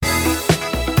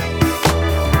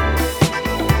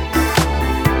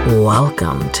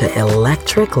Welcome to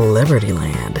Electric Liberty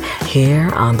Land,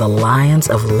 here on the Lions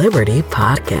of Liberty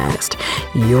podcast,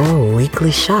 your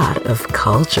weekly shot of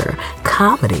culture,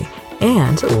 comedy,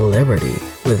 and liberty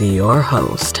with your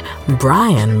host,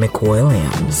 Brian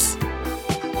McWilliams.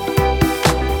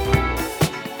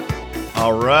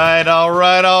 All right.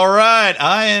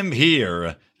 I am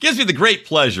here. Gives me the great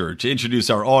pleasure to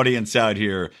introduce our audience out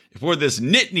here for this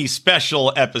Nittany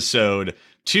special episode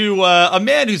to a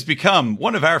man who's become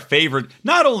one of our favorite,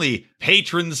 not only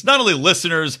patrons, not only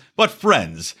listeners, but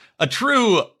friends. A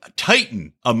true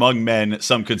titan among men,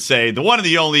 some could say. The one and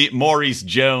the only Maurice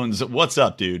Jones. What's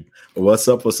up, dude? What's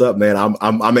up, man?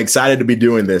 I'm excited to be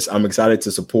doing this. I'm excited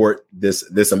to support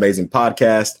this amazing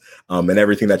podcast and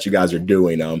everything that you guys are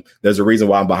doing. There's a reason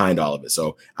why I'm behind all of it.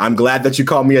 So I'm glad that you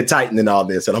call me a titan in all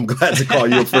this, and I'm glad to call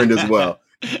you a friend as well.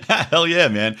 Hell yeah,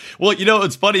 man. Well, you know,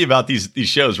 it's funny about these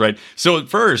shows, right? So at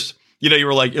first, you know, you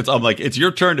were like, it's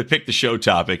your turn to pick the show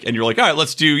topic. And you're like, all right,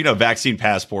 let's do, vaccine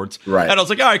passports. Right. And I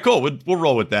was like, all right, cool. We'll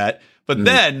roll with that. But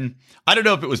then I don't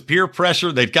know if it was peer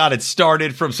pressure that got it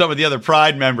started from some of the other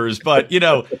Pride members, but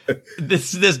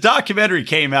this documentary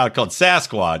came out called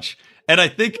SASQUATCH. And I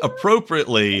think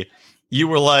appropriately you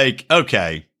were like,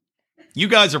 okay, you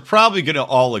guys are probably going to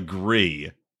all agree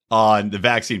on the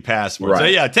vaccine passport. Right. So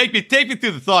yeah, take me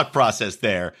through the thought process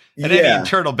there and any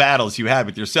internal battles you had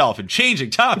with yourself and changing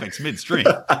topics midstream.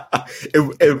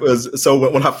 It was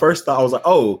so when I first thought, I was like,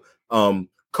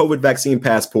 COVID vaccine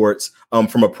passports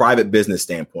from a private business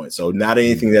standpoint. So not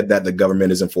anything that the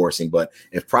government is enforcing, but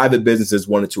if private businesses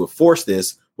wanted to enforce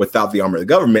this without the arm of the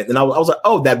government, then I was like,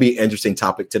 oh, that'd be an interesting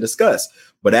topic to discuss.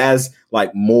 But as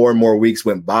like more and more weeks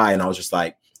went by, and I was just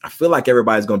like, I feel like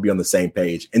everybody's going to be on the same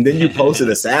page. And then you posted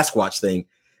a Sasquatch thing.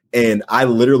 And I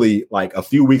literally, like a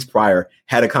few weeks prior,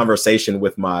 had a conversation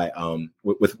with my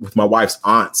with my wife's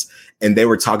aunts, and they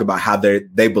were talking about how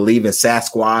they believe in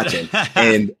Sasquatch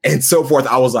and so forth.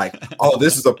 I was like, oh,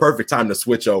 this is a perfect time to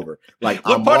switch over. Like,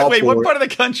 what part of the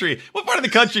country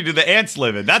do the ants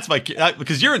live in? That's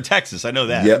because you're in Texas. I know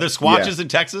that. Yep, are there squatches in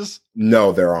Texas?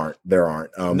 No, there aren't. They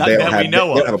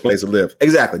don't have a place to live.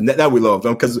 Exactly. That we love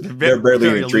them because they're barely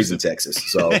any trees in Texas.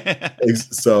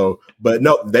 So, but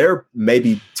no, they're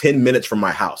maybe 10 minutes from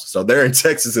my house. So they're in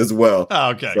Texas as well. Oh,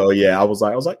 okay. So yeah, I was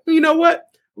like, you know what?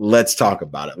 Let's talk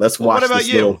about it. Let's watch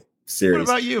this little series. What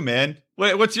about you, man?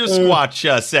 What's your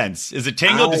Squatch sense? Is it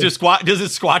tingle? Does it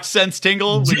Squatch sense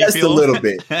tingle? Just a little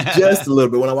bit. Just a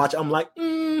little bit. When I watch it, I'm like,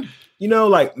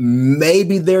 like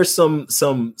maybe there's some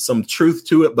truth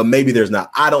to it, but maybe there's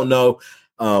not. I don't know.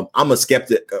 I'm a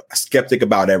skeptic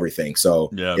about everything. So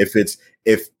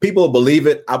if people believe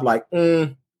it, I'm like,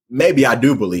 maybe I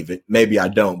do believe it. Maybe I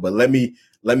don't. But let me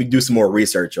do some more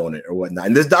research on it or whatnot.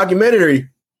 And this documentary,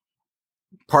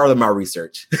 part of my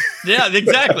research. Yeah,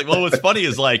 exactly. Well, what's funny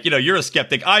is you're a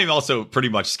skeptic. I'm also pretty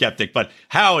much skeptic, but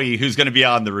Howie, who's going to be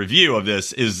on the review of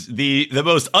this, is the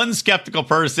most unskeptical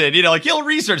person. He'll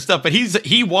research stuff, but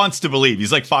he wants to believe.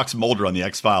 He's like Fox Mulder on the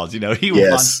X-Files. He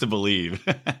wants to believe.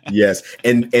 Yes.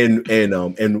 And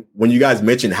when you guys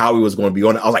mentioned Howie was going to be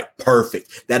on it, I was like,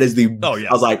 perfect. That is the, I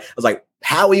was like,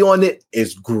 Howie on it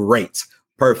is great.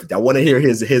 Perfect. I want to hear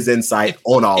his insight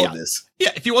on all of this.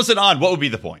 Yeah. If he wasn't on, what would be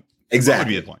the point? Exactly. What would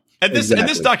be the point? And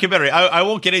this documentary, I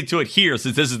won't get into it here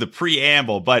since this is the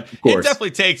preamble, but it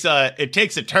definitely takes a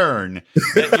turn.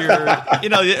 That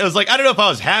it was like, I don't know if I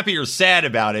was happy or sad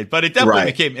about it, but it definitely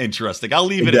became interesting. I'll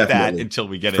leave it at that until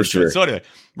we get into it. So anyway,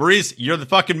 Maurice, you're the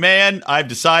fucking man. I've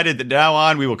decided that now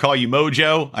on we will call you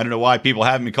Mojo. I don't know why people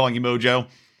haven't been calling you Mojo.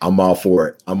 I'm all for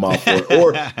it.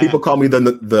 Or people call me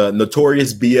the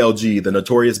notorious BLG, the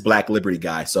notorious Black Liberty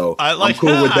guy. So I'm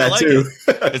cool with that too.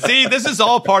 See, this is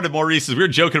all part of Maurice's. We were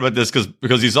joking about this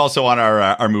because he's also on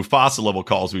our Mufasa level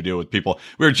calls we do with people.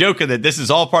 We were joking that this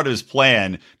is all part of his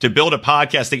plan to build a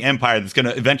podcasting empire that's going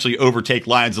to eventually overtake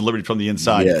Lions of Liberty from the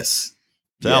inside. Yes.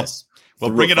 So, yes. Well,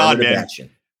 bring it on, man.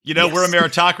 Action. We're a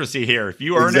meritocracy here. If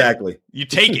you earn it, you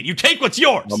take it. You take what's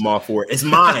yours. I'm all for it. It's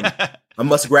mine. I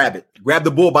must grab it. Grab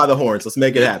the bull by the horns. Let's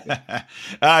make it happen.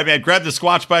 All right, man. Grab the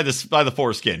Squatch by the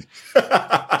foreskin. All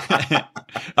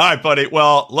right, buddy.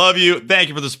 Well, love you. Thank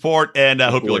you for the support, and I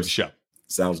hope you like the show.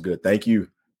 Sounds good. Thank you.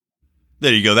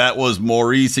 There you go. That was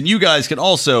Maurice. And you guys can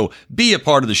also be a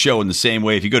part of the show in the same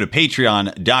way. If you go to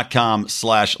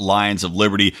patreon.com/Lions of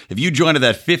Liberty, if you join at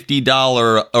that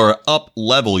 $50 or up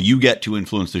level, you get to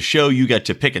influence the show. You get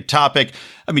to pick a topic.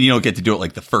 I mean, you don't get to do it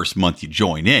like the first month you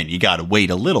join in. You got to wait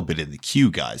a little bit in the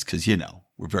queue, guys, because,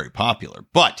 we're very popular.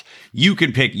 But you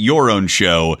can pick your own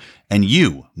show, and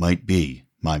you might be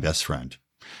my best friend.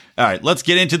 All right, let's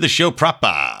get into the show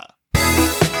proper.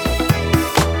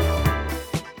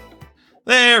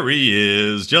 There he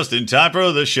is, just in time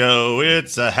for the show.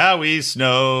 It's a Howie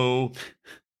Snow.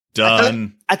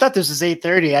 Done. I thought this was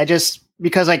 8:30.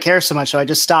 Because I care so much, so I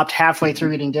just stopped halfway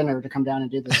through eating dinner to come down and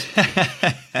do this.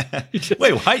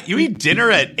 Wait, what? You eat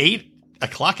dinner at 8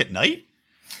 o'clock at night?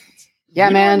 Yeah,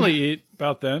 we man. normally eat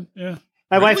about then. Yeah.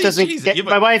 My Really? wife doesn't. Jeez,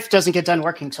 My wife doesn't get done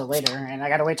working till later, and I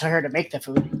got to wait till her to make the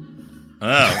food.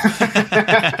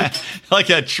 Oh, like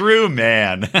a true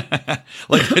man,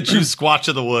 like a true squatch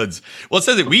of the woods. Well, it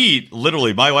says that we eat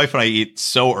literally. My wife and I eat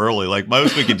so early. Like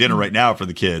most week at dinner right now for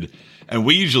the kid, and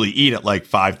we usually eat at like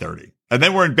 5:30, and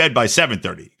then we're in bed by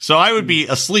 7:30. So I would be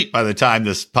asleep by the time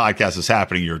this podcast is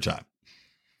happening your time.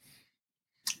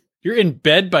 You're in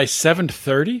bed by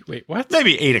 7:30? Wait, what?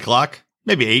 Maybe 8 o'clock,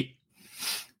 maybe 8.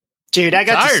 Dude, I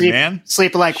got Tired, to sleep, man.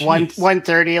 sleep at like Jeez.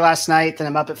 1:30 last night. Then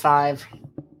I'm up at 5.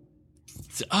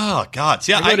 Oh God!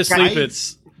 See, I go to sleep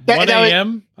at 1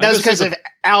 a.m. That was because of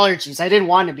allergies. I didn't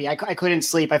want to be. I couldn't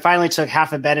sleep. I finally took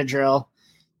half a Benadryl,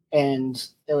 and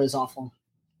it was awful.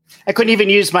 I couldn't even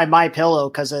use my pillow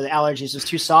because of the allergies. It was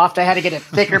too soft. I had to get a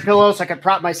thicker pillow so I could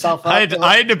prop myself up. I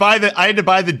had to buy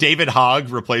the David Hogg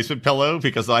replacement pillow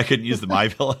because I couldn't use the My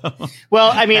Pillow. Well,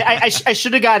 I mean, I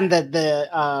should have gotten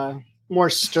the more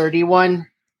sturdy one,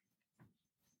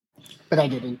 but I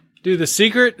didn't. Dude, the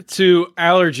secret to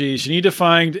allergies, you need to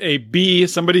find a bee,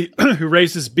 somebody who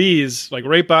raises bees, like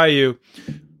right by you.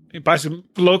 You buy some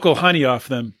local honey off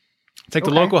them. Take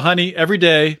the local honey every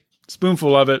day,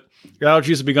 spoonful of it. Your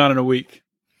allergies will be gone in a week.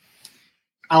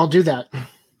 I'll do that.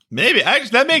 Maybe actually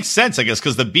that makes sense, I guess,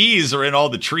 because the bees are in all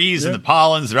the trees and the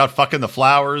pollens. They're out fucking the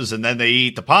flowers, and then they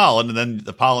eat the pollen, and then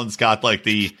the pollen's got like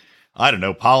the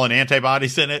pollen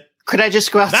antibodies in it. Could I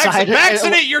just go outside?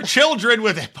 Vaccinate your children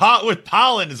with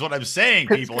pollen is what I'm saying,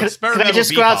 people. Could I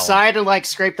just go outside and like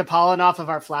scrape the pollen off of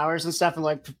our flowers and stuff and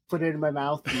like put it in my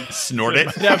mouth? Snort it.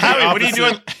 Howie, what are you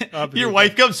doing? Your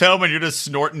wife comes home and you're just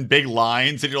snorting big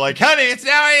lines, and you're like, "Honey, it's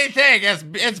not anything.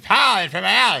 It's pollen from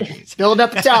allergies." Build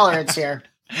up a tolerance here.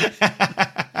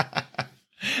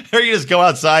 Or you just go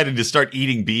outside and just start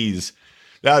eating bees.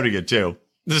 That would be good too.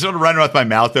 Just sort of running with my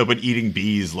mouth open, eating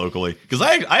bees locally. Because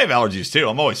I have allergies too.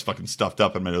 I'm always fucking stuffed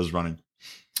up and my nose running.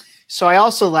 So I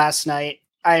also last night,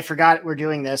 I forgot we're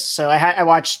doing this. So I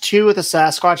watched 2 of the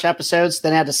Sasquatch episodes.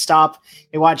 Then I had to stop.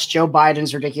 I watched Joe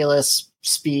Biden's ridiculous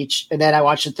speech. And then I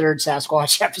watched the 3rd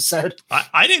Sasquatch episode.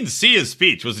 I didn't see his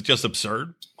speech. Was it just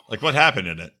absurd? Like what happened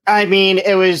in it? I mean,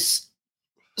 it was.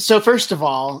 So first of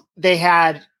all, they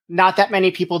had not that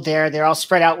many people there. They're all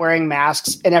spread out wearing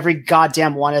masks, and every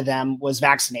goddamn one of them was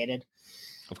vaccinated.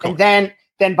 Of course. And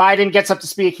then Biden gets up to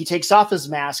speak. He takes off his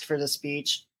mask for the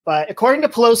speech. But according to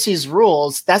Pelosi's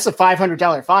rules, that's a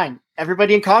 $500 fine.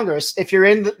 Everybody in Congress, if you're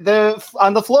in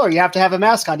on the floor, you have to have a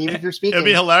mask on, even if you're speaking. It'd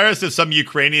be hilarious if some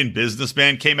Ukrainian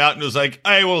businessman came out and was like,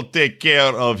 "I will take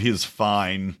care of his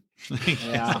fine."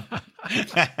 Yeah.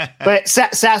 But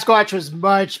Sasquatch was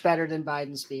much better than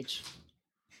Biden's speech.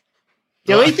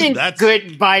 The only thing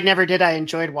good Biden ever did I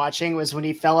enjoyed watching was when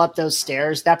he fell up those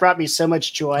stairs. That brought me so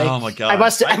much joy. Oh my God.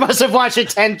 I must have watched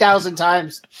it 10,000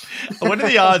 times. What are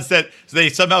the odds that they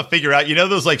somehow figure out,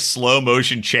 those like slow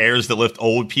motion chairs that lift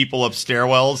old people up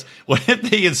stairwells? What if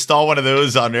they install one of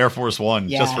those on Air Force One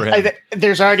just for him?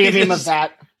 There's already a meme of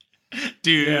that.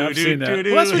 I've seen that.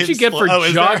 Well, that's what you get for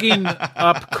jogging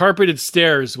up carpeted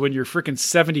stairs when you're freaking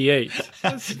 78.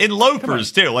 In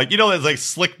loafers too. Like, there's like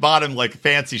slick bottom, like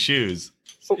fancy shoes.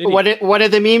 One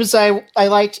of the memes I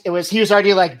liked, he was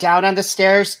already like down on the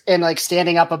stairs and like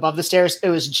standing up above the stairs. It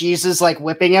was Jesus like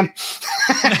whipping him.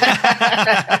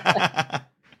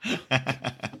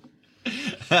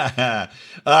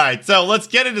 All right, so let's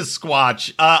get into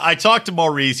Squatch. I talked to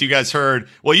Maurice. You guys heard.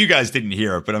 Well, you guys didn't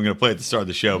hear it, but I'm going to play it at the start of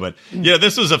the show. But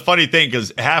this was a funny thing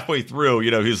because halfway through,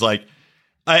 he's like,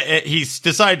 he's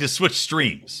decided to switch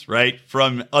streams, right?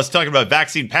 From us talking about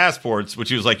vaccine passports, which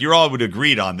he was like, you all would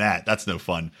agreed on that. That's no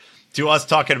fun. To us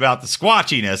talking about the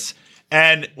squatchiness.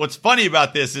 And what's funny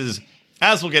about this is,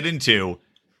 as we'll get into,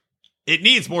 it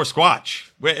needs more Squatch.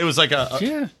 It was like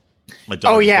my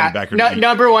dog back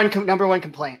number one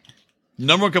complaint.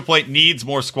 Number one complaint needs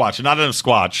more Squatch. Not enough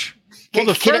Squatch. Well,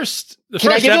 the first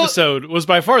episode was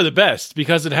by far the best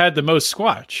because it had the most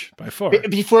Squatch by far.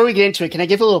 Before we get into it, can I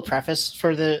give a little preface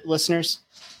for the listeners?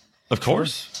 Of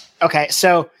course. Okay,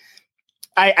 so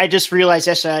I just realized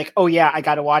yesterday, like, oh yeah, I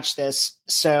got to watch this.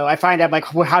 So I find out,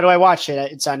 like, well, how do I watch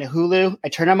it? It's on Hulu. I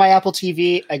turn on my Apple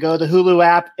TV. I go to the Hulu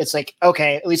app. It's like,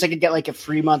 okay, at least I could get like a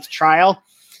 3-month trial.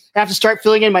 I have to start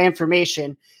filling in my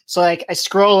information. So like I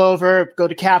scroll over, go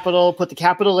to capital, put the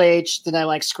capital H, then I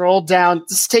like scroll down.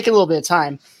 This is taking a little bit of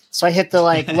time. So I hit the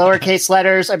like lowercase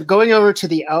letters. I'm going over to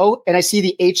the O and I see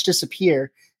the H disappear.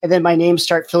 and then my name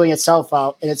starts filling itself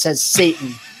out, and it says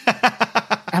Satan.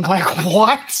 I'm like,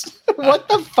 what? What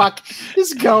the fuck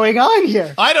is going on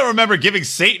here? I don't remember giving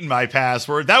Satan my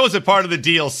password. That was a part of the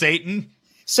deal, Satan.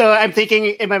 So I'm thinking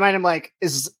in my mind, I'm like,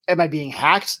 am I being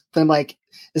hacked? Then I'm like,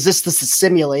 is this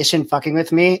simulation fucking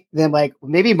with me? Then I'm like,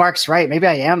 maybe Mark's right. Maybe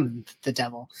I am the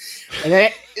devil. And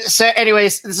then, so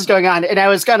anyways, this is going on. And I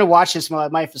was going to watch this while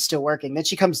my wife was still working. Then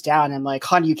she comes down and I'm like,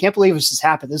 hon, you can't believe this has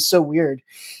happened. This is so weird.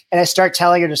 And I start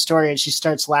telling her the story and she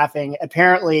starts laughing.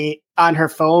 Apparently on her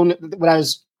phone, when I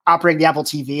was operating the Apple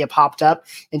TV, it popped up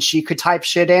and she could type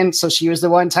shit in. So she was the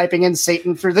one typing in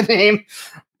Satan for the name.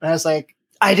 And I was like,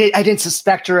 I didn't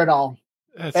suspect her at all.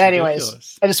 That's but anyways,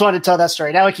 ridiculous. I just wanted to tell that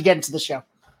story. Now we can get into the show.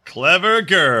 Clever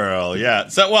girl. Yeah.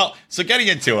 So getting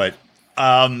into it,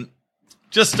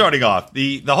 just starting off,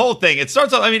 the whole thing, it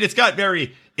starts off, I mean, it's got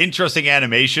very interesting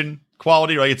animation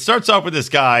quality, right? It starts off with this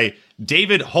guy,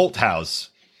 David Holthouse,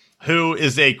 who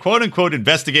is a quote unquote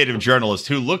investigative journalist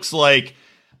who looks like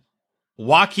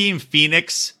Joaquin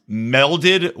Phoenix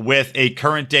melded with a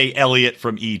current day Elliot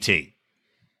from E.T.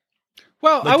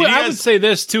 Well, Like, I would say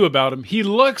this too about him. He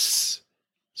looks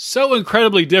so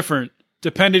incredibly different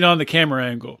depending on the camera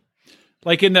angle.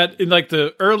 Like in like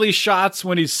the early shots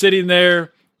when he's sitting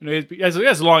there, you know, he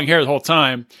has long hair the whole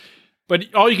time,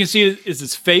 but all you can see is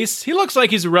his face. He looks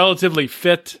like he's relatively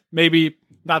fit, maybe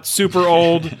not super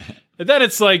old. And then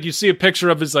it's like you see a picture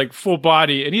of his like full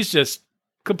body, and he's just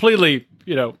completely,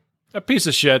 you know, a piece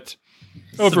of shit,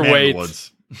 overweight.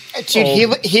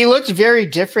 Dude, he looked very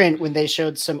different when they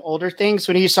showed some older things.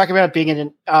 When he was talking about being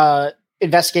an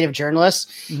investigative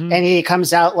journalist, and he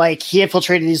comes out like he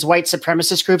infiltrated these white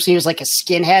supremacist groups. And he was like a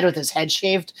skinhead with his head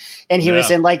shaved, and he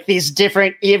was in like these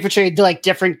different. He infiltrated like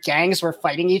different gangs were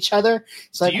fighting each other.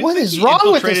 It's like, what is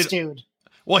wrong with this dude?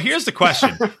 Well, here's the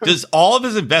question: does all of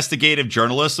his investigative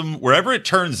journalism, wherever it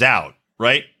turns out,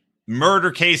 right?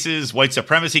 Murder cases, white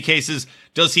supremacy cases,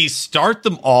 does he start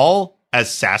them all as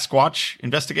Sasquatch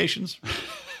investigations?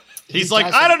 He's like,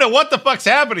 I don't know what the fuck's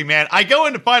happening, man. I go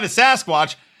in to find a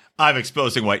Sasquatch. I'm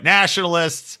exposing white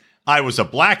nationalists. I was a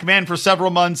black man for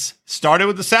several months. Started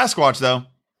with the Sasquatch, though.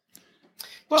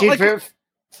 Well, dude, like,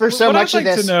 for so much I'd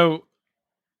like of this, to know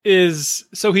is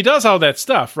so he does all that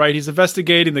stuff, right? He's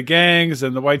investigating the gangs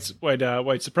and the white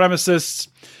supremacists,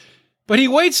 but he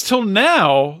waits till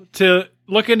now to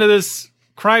look into this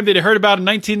crime that he heard about in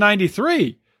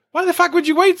 1993. Why the fuck would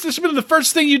you wait? This should have been the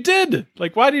first thing you did.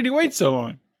 Like, why did he wait so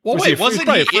long? Well, Was wait, he wasn't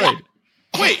probably he? afraid?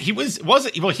 Wait, he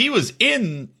wasn't. Well, he was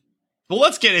in. Well,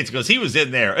 let's get into it because he was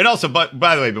in there. And also, but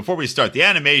by the way, before we start, the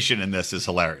animation in this is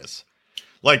hilarious.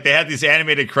 Like they had these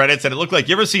animated credits, and it looked like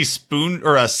you ever see spoon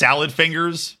or salad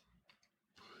fingers.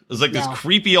 It was like this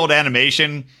creepy old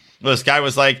animation where this guy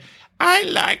was like, "I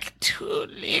like to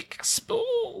lick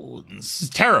spoons."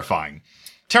 Terrifying.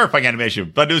 Terrifying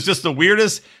animation, but it was just the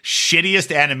weirdest,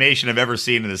 shittiest animation I've ever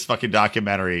seen in this fucking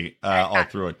documentary all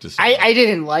through it. I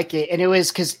didn't like it, and it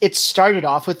was because it started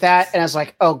off with that, and I was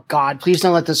like, "Oh God, please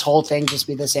don't let this whole thing just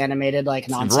be this animated like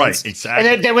nonsense." Right, exactly.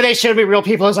 And then when they showed me real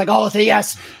people, I was like, "Oh,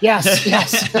 yes."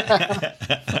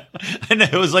 And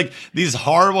it was like these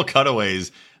horrible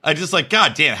cutaways. I just like,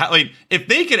 God damn! How, like, if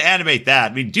they could animate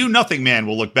that, I mean, Do Nothing Man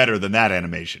will look better than that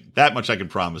animation. That much I can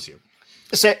promise you.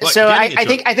 So I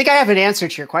think I have an answer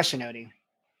to your question, Odie.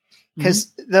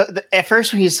 Because the at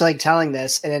first when he's like telling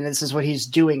this, and then this is what he's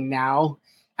doing now,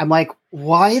 I'm like,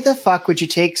 why the fuck would you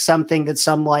take something that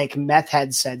some like meth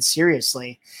head said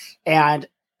seriously? And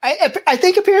I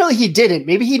think apparently he didn't.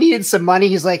 Maybe he needed some money.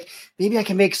 He's like, maybe I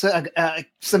can make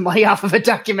some money off of a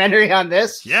documentary on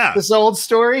this. Yeah, this old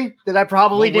story that I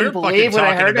probably didn't believe when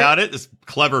I heard about it. This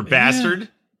clever bastard.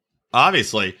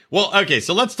 Obviously. Well, okay,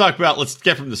 so let's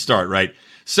get from the start, right?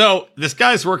 So this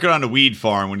guy's working on a weed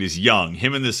farm when he's young,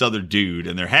 him and this other dude,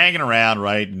 and they're hanging around,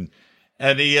 right? And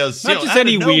he is not just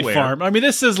any weed farm. I mean,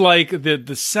 this is like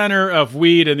the center of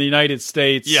weed in the United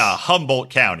States. Yeah, Humboldt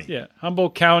County. Yeah,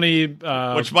 Humboldt County.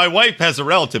 Which my wife has a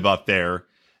relative up there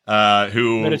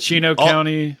who... Mendocino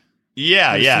County.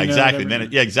 Yeah,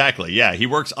 exactly. Exactly. Yeah, he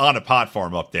works on a pot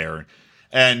farm up there.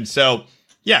 And so...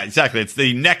 Yeah, exactly. It's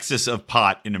the nexus of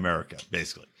pot in America,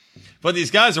 basically. But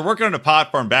these guys are working on a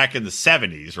pot farm back in the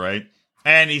 70s, right?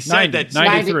 And he said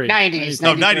 90s.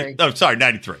 No, 90. Oh, sorry,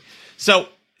 93. So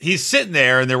he's sitting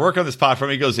there, and they're working on this pot farm.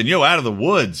 He goes, and out of the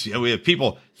woods, we have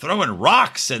people throwing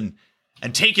rocks and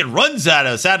taking runs at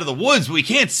us out of the woods. We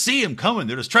can't see them coming.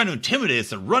 They're just trying to intimidate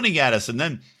us and running at us. And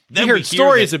then he heard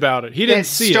stories about it. He didn't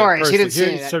see stories. it. He didn't see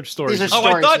it. Stories.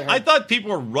 I thought people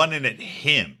were running at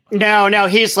him. No.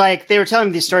 He's like, they were telling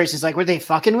me these stories. He's like, were they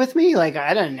fucking with me? Like,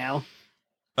 I don't know.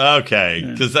 Okay,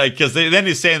 because then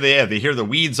he's saying they hear the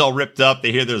weeds all ripped up.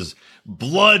 They hear there's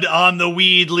blood on the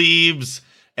weed leaves,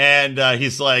 and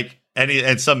he's like,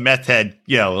 and some meth head,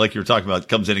 like you were talking about,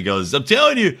 comes in and goes, "I'm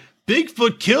telling you,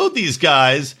 Bigfoot killed these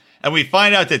guys." And we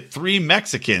find out that 3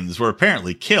 Mexicans were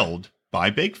apparently killed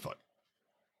by Bigfoot.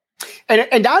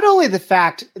 And not only the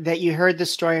fact that you heard the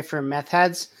story from meth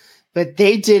heads, but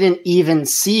they didn't even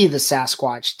see the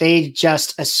Sasquatch. They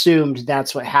just assumed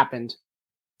that's what happened.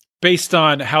 Based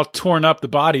on how torn up the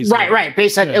bodies were. Right.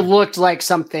 Based on it looked like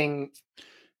something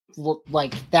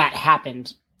like that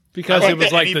happened. Because it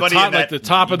was like the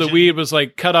top of the weed was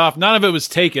like cut off. None of it was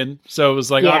taken. So it was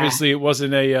like, obviously it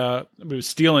wasn't it was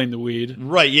stealing the weed.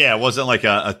 Right. Yeah. It wasn't like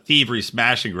a thievery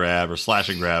smash and grab or slash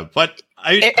and grab. But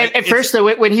at first,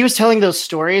 though, when he was telling those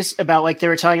stories about like, they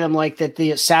were telling them like that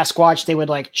the Sasquatch, they would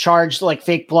like charge like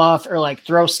fake bluff or like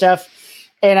throw stuff.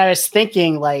 And I was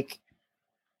thinking like,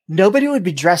 nobody would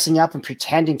be dressing up and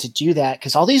pretending to do that.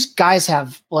 Cause all these guys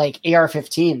have like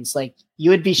AR-15s, like, you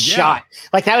would be shot.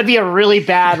 Like that would be a really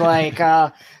bad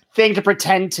thing to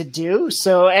pretend to do.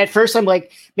 So at first I'm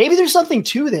like, maybe there's something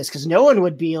to this because no one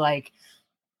would be like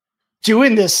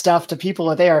doing this stuff to people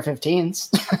with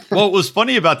AR-15s. Well, what was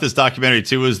funny about this documentary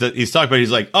too is that he's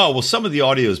like, oh, well, some of the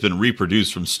audio has been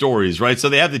reproduced from stories, right? So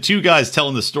they have the 2 guys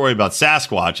telling the story about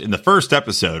Sasquatch in the first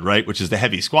episode, right? Which is the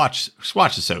heavy Squatch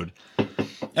episode.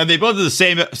 And they both do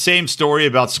the same story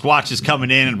about Squatches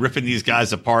coming in and ripping these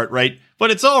guys apart, right? But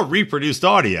it's all reproduced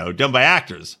audio done by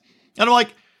actors. And I'm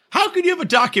like, how could you have a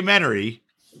documentary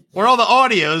where all the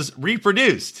audio's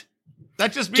reproduced?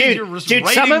 That just means you're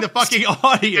writing the fucking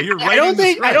audio. You're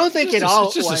writing I don't think it all.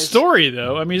 It's just a story,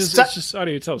 though. I mean, it's just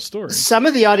audio to tell a story. Some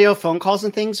of the audio phone calls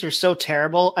and things are so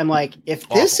terrible. I'm like, if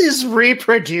this is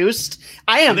reproduced,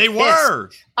 I am. They pissed.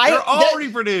 were. They're all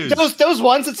reproduced. Those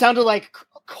ones that sounded like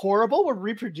horrible were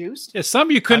reproduced. Yeah, some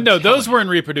you couldn't know. Those weren't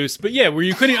reproduced, but where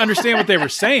you couldn't understand what they were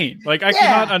saying. Like I could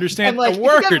not understand a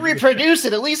word. If you reproduce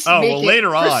it, at least make it later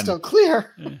crystal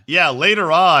clear. Yeah,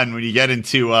 later on when you get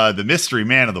into the mystery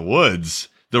man of the woods,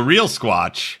 the real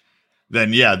Squatch,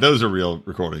 then those are real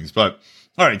recordings. But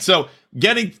all right, so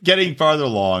getting farther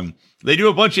along, they do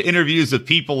a bunch of interviews with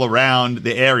people around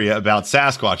the area about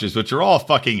Sasquatches, which are all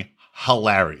fucking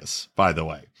hilarious, by the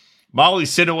way. Molly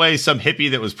Sinaway, some hippie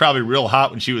that was probably real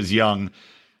hot when she was young.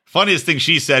 Funniest thing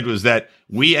she said was that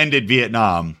we ended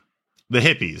Vietnam, the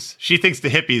hippies. She thinks the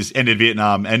hippies ended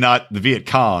Vietnam and not the Viet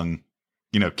Cong,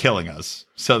 killing us.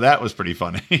 So that was pretty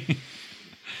funny.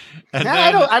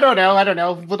 I don't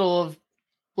know. Little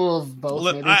of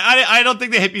both. Maybe. I don't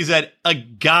think the hippies had a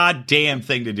goddamn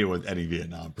thing to do with any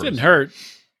Vietnam person. Didn't hurt.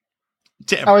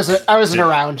 I wasn't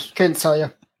around. Couldn't tell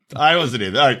you. I wasn't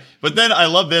either. All right. But then I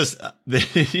love this.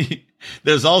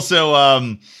 There's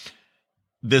also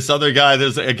this other guy.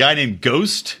 There's a guy named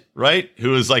Ghost, right?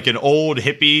 Who is like an old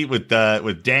hippie with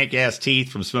dank ass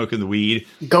teeth from smoking the weed.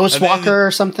 Ghost Walker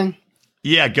or something?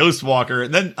 Yeah, Ghost Walker.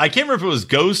 And then I can't remember if it was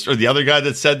Ghost or the other guy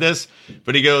that said this,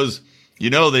 but he goes,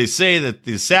 they say that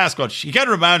the Sasquatch, he kind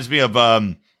of reminds me of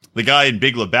the guy in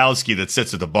Big Lebowski that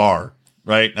sits at the bar,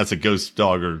 right? That's a ghost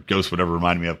dog or ghost, whatever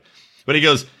reminded me of. But he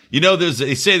goes,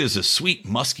 they say there's a sweet,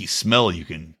 musky smell you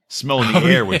can smell in the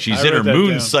air when she's in her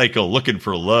moon cycle looking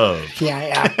for love.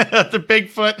 Yeah. The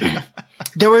Bigfoot.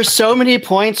 There were so many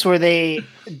points where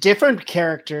different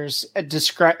characters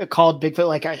called Bigfoot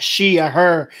like a she, a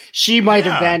her, she might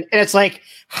have been. And it's like,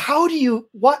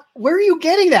 where are you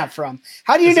getting that from?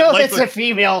 How do you know if it's a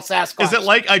female Sasquatch? Is it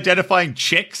like identifying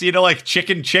chicks? Like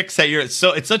chicken chicks that it's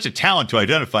such a talent to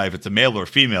identify if it's a male or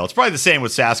female. It's probably the same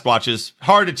with Sasquatches.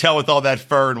 Hard to tell with all that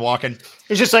fur and walking.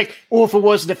 It's just like, if it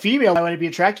wasn't a female, I wouldn't be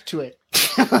attracted to it.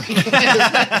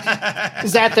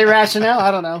 Is that their rationale?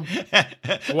 I don't know.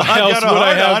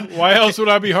 Why else would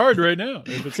I be hard right now?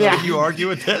 Would you argue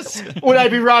with this? Would I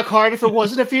be rock hard if it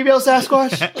wasn't a female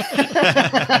Sasquatch?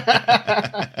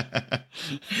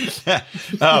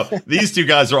 These 2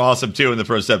 guys are awesome too in the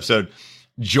first episode.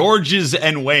 Georges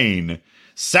and Wayne,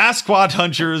 Sasquatch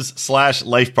hunters /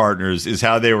 life partners is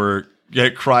how they were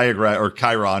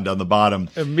Chiron on the bottom.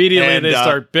 Immediately they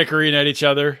start bickering at each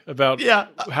other about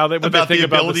what they think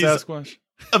about the Sasquatch.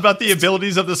 About the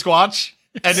abilities of the Squatch.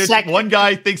 And one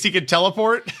guy thinks he can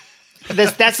teleport.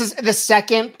 That's the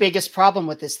second biggest problem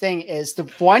with this thing is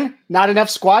one, not enough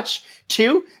Squatch.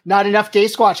 2, not enough gay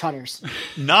Squatch hunters.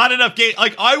 Not enough gay.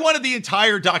 Like I wanted the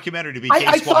entire documentary to be gay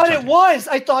Squatch hunters.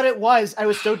 I thought it was. I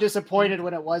was so disappointed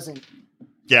when it wasn't.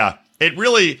 Yeah,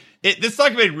 this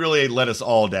documentary really let us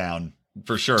all down.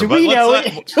 For sure. Do we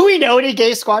know any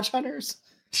gay Squatch hunters?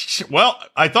 Well,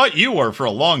 I thought you were for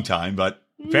a long time, but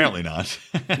Apparently not.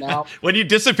 No. When you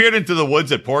disappeared into the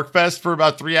woods at Porkfest for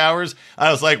about 3 hours,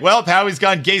 I was like, well, Howie's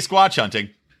gone gay squatch hunting.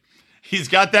 He's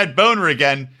got that boner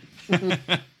again. Again,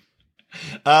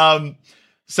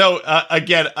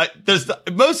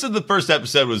 most of the first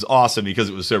episode was awesome because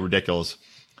it was so ridiculous.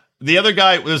 The other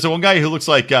guy, there's the one guy who looks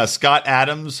like Scott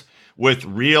Adams with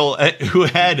who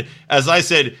had, as I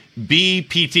said,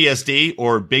 BPTSD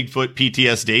or Bigfoot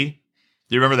PTSD.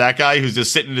 Do you remember that guy who's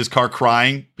just sitting in his car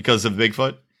crying because of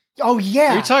Bigfoot? Oh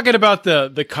yeah. Are you talking about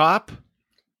the cop?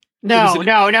 No.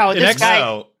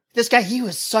 No. This guy, he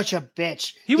was such a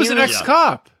bitch. He was an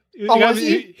ex-cop. Oh, was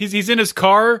he? He's in his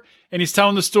car and he's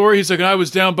telling the story. He's like, I was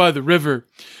down by the river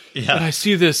and I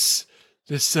see this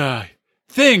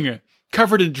thing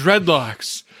covered in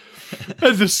dreadlocks.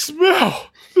 And the smell.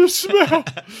 I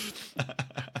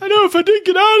know if I didn't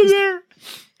get out of there.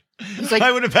 He's like,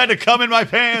 I would have had to come in my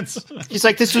pants. He's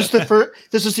like, this was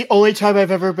the only time I've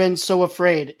ever been so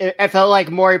afraid. I felt like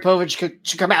Maury Povich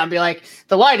should come out and be like,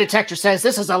 the lie detector says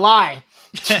this is a lie.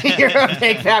 You're a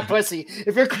big fat pussy.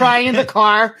 If you're crying in the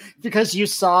car because you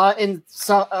saw an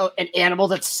animal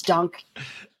that stunk,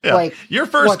 like your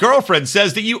first girlfriend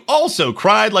says that you also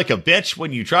cried like a bitch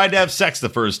when you tried to have sex the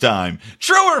first time.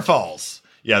 True or false?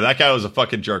 Yeah, that guy was a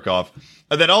fucking jerk off.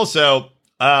 And then also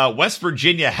West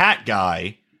Virginia hat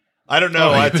guy. I don't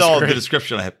know. That's all the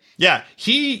description I have. Yeah,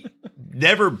 he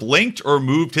never blinked or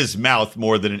moved his mouth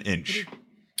more than an inch.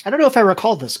 I don't know if I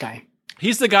recall this guy.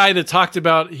 He's the guy that talked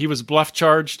about he was bluff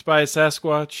charged by a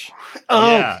Sasquatch.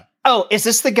 Oh, yeah. Oh, is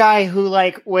this the guy who,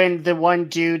 like, when the one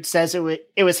dude says it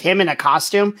was him in a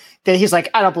costume, then he's like,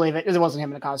 I don't believe it. It wasn't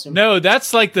him in a costume. No,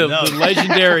 that's like the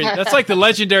legendary. That's like the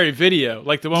legendary video,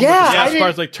 like the one with the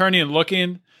Sasquatch like turning and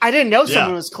looking. I didn't know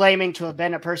someone was claiming to have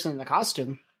been a person in the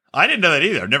costume. I didn't know that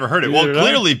either. I've never heard it. Well,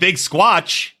 clearly Big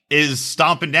Squatch is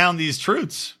stomping down these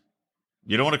truths.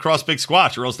 You don't want to cross Big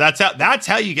Squatch, or else that's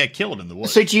how you get killed in the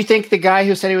woods. So do you think the guy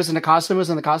who said he was in a costume was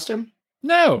in the costume?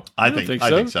 No, I don't think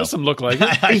so. Doesn't look like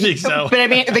it. I think so. But I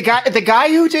mean, the guy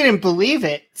who didn't believe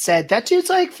it said that dude's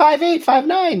like 5'8",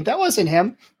 5'9". That wasn't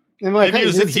him. And like, maybe he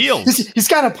was in heels. He's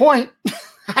got a point.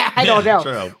 I don't know.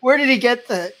 True. Where did he get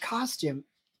the costume?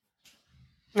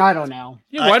 I don't know.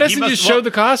 Yeah, why doesn't he just show the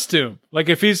costume? Like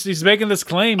if he's making this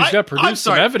claim, he's got to produce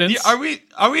some evidence. Are we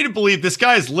to believe this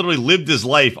guy has literally lived his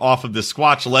life off of the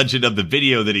Squatch legend of the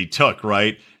video that he took,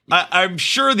 right? I'm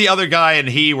sure the other guy and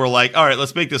he were like, all right,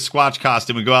 let's make this Squatch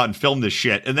costume and go out and film this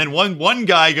shit. And then one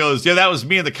guy goes, yeah, that was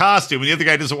me in the costume. And the other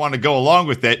guy doesn't want to go along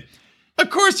with it. Of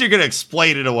course you're going to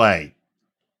explain it away.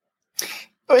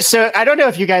 So I don't know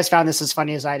if you guys found this as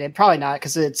funny as I did. Probably not,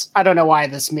 because I don't know why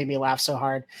this made me laugh so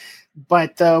hard.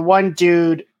 But the one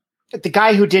dude, the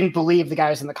guy who didn't believe the guy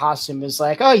was in the costume is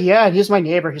like, oh yeah, he's my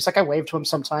neighbor. He's like, I wave to him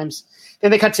sometimes. Then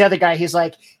they cut to the other guy. He's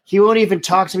like, he won't even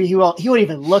talk to me. He won't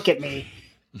even look at me.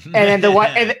 And then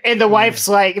the wife's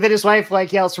like, then his wife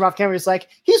like yells from off camera. He's like,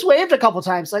 he's waved a couple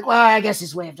times. Like, well, I guess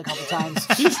he's waved a couple times.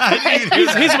 he's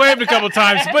waved a couple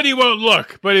times, but he won't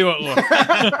look. But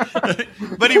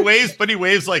he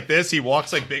waves like this. He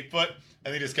walks like Bigfoot.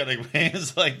 And he just kind of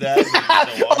waves like that.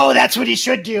 Oh, that's what he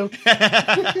should do.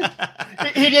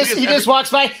 he just walks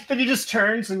by, then he just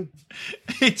turns and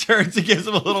gives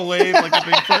him a little wave like a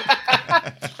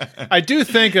Bigfoot. I do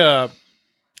think, now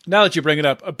that you bring it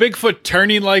up, a Bigfoot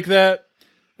turning like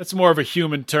that's more of a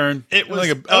human turn. It was I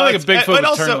think a Bigfoot would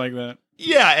turn like that.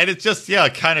 Yeah, and it's just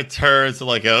it kind of turns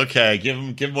like, okay, give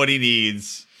him what he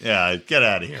needs. Yeah, get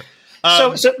out of here.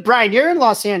 So Brian, you're in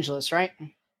Los Angeles, right?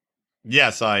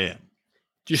 Yes, I am.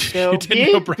 You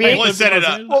didn't know Brian only said it.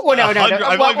 No.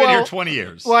 I've only been here 20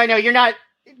 years. Well, I know you're not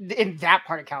in that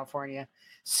part of California.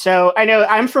 So I know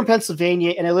I'm from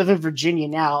Pennsylvania and I live in Virginia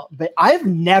now, but I've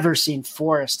never seen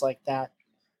forest like that.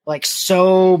 Like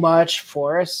so much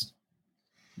forest.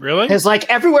 Really? Because like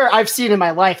everywhere I've seen in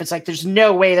my life, it's like there's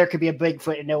no way there could be a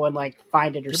Bigfoot and no one like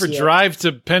find it or see it. You ever drive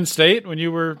to Penn State when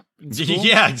you were in school?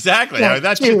 Yeah, exactly. Yeah,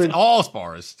 that's all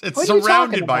forest. It's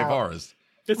surrounded by forest.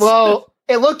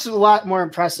 It looked a lot more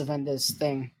impressive in this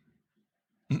thing.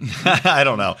 I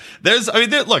don't know.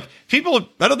 Look, people.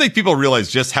 I don't think people realize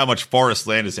just how much forest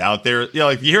land is out there. You know,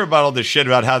 like you hear about all this shit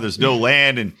about how there's no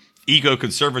land and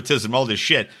eco-conservatism, all this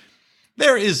shit.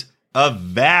 There is a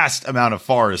vast amount of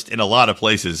forest in a lot of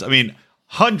places. I mean,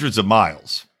 hundreds of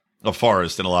miles of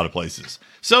forest in a lot of places.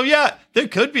 So yeah, there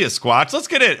could be a Squatch. Let's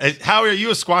get it. Howie, are you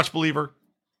a Squatch believer?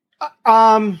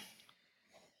 I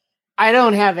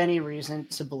don't have any reason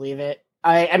to believe it.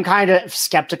 I'm kind of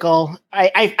skeptical.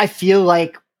 I feel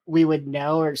like we would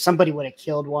know, or somebody would have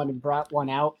killed one and brought one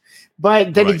out.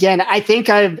 But then again, I think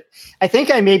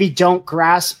I maybe don't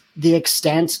grasp the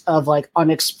extent of like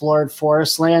unexplored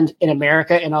forest land in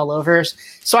America and all over.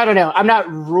 So I don't know. I'm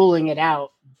not ruling it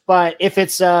out, but if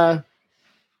it's so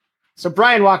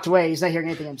Brian walked away. He's not hearing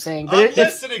anything I'm saying. But I'm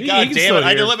listening. God damn it! I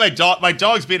had to let my dog. My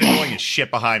dog's being annoying as shit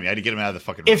behind me. I had to get him out of the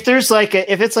fucking room. If there's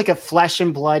if it's like a flesh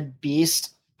and blood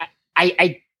beast,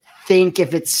 I think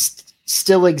if it's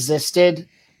still existed,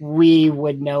 we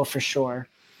would know for sure.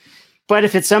 But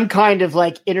if it's some kind of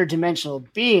like interdimensional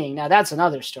being, now that's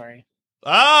another story.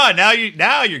 Now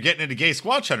you're getting into gay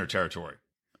Squatch Hunter territory.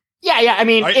 Yeah. I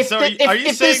mean, are you saying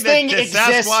that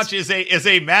Sasquatch is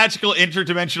a magical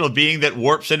interdimensional being that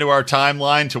warps into our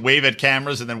timeline to wave at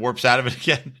cameras and then warps out of it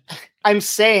again? I'm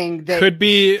saying that could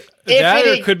be that,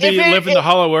 or could be live in the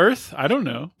Hollow Earth. I don't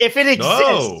know if it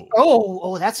exists.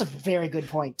 Oh, that's a very good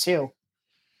point too.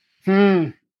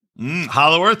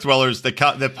 Hollow Earth dwellers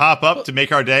that pop up to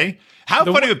make our day. How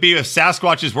funny would it be if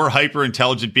Sasquatches were hyper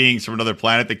intelligent beings from another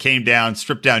planet that came down,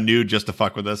 stripped down nude just to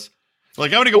fuck with us?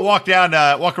 Like, I'm gonna go walk around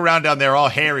down there all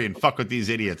hairy and fuck with these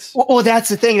idiots. Well, that's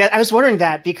the thing. I was wondering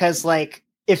that because, like,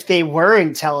 if they were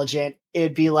intelligent,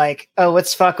 it'd be like, oh,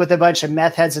 let's fuck with a bunch of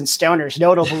meth heads and stoners. No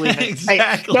one will believe it.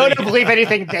 Exactly. No one will believe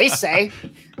anything they say.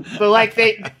 But like,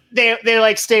 they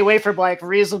like stay away from like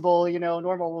reasonable,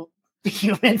 normal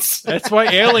humans. That's why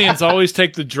aliens always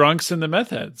take the drunks and the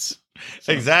meth heads.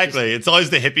 So exactly. It's always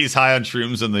the hippies high on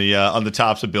shrooms on the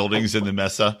tops of buildings in the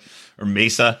mesa.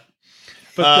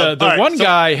 But the one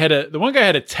guy had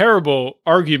a terrible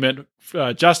argument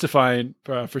justifying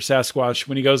for Sasquatch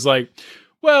when he goes like,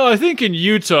 well, I think in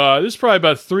Utah there's probably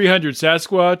about 300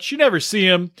 Sasquatch. You never see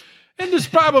them, and there's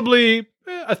probably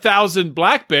 1,000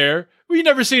 black bear. Well, you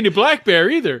never see any black bear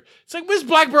either. It's like, where's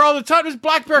black bear all the time? There's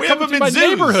black bear coming to my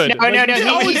neighborhood.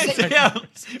 No.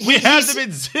 We have them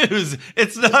in zoos.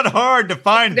 It's not hard to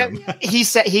find them. He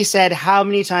said, how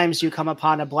many times you come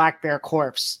upon a black bear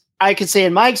corpse? I could say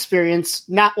in my experience,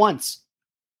 not once.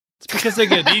 It's because they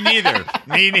get Me neither.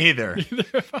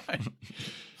 They're fine.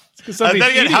 Then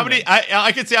again, how many?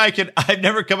 I could say I've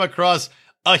never come across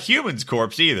a human's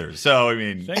corpse either. So I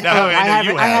mean, I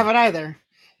haven't either.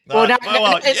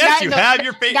 Yes, you have.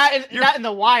 Not in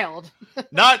the wild.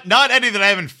 not any that I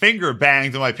haven't finger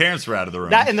banged when my parents were out of the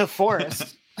room. Not in the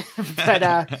forest.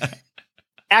 But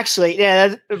actually,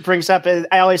 yeah, that brings up.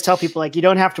 I always tell people like you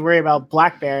don't have to worry about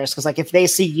black bears because like if they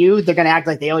see you, they're gonna act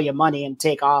like they owe you money and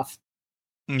take off.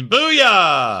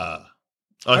 Booyah!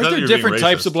 Aren't there different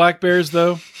types of black bears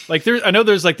though? Like I know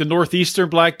there's like the northeastern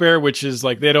black bear, which is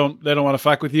like they don't want to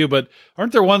fuck with you. But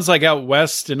aren't there ones like out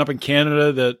west and up in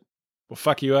Canada that will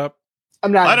fuck you up? I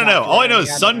don't know. All I know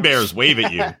is sun bears wave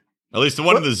at you. At least the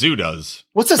one in the zoo does.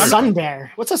 What's a sun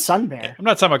bear? What's a sun bear? I'm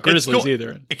not talking about grizzlies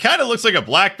either. It kind of looks like a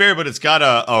black bear, but it's got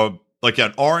a like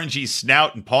an orangey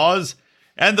snout and paws.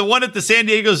 And the one at the San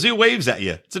Diego Zoo waves at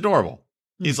you. It's adorable.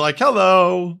 He's like,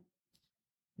 hello.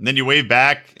 And then you wave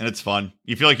back, and it's fun.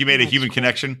 You feel like you made a human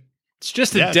connection. It's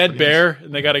just a dead bear,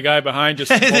 and they got a guy behind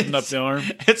just holding up the arm.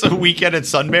 It's a weekend at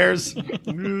Sun Bears. All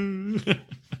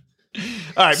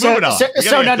right, moving on.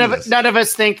 So none of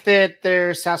us think that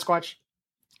they're Sasquatch?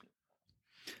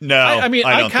 No.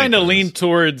 I kind of lean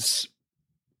towards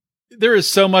there is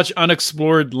so much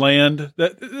unexplored land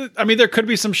that, there could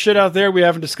be some shit out there we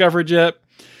haven't discovered yet.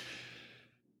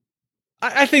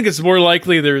 I think it's more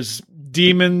likely there's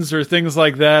demons or things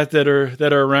like that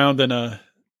are around than a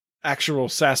actual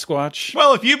Sasquatch.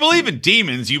 Well, if you believe in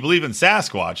demons, you believe in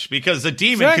Sasquatch because a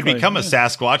demon could become a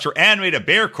Sasquatch or animate a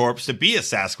bear corpse to be a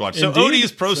Sasquatch. So Odie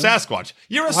is pro Sasquatch.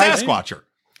 You're a Sasquatcher.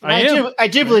 I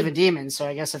do believe in demons, so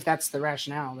I guess if that's the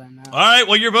rationale, then. All right,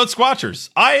 well, you're both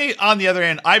Squatchers. On the other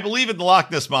hand, I believe in the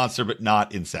Loch Ness Monster, but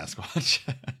not in Sasquatch.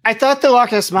 I thought the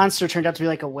Loch Ness Monster turned out to be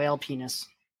like a whale penis.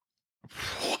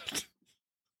 What?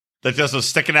 That just was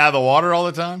sticking out of the water all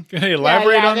the time? Can you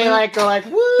elaborate on that? They go like,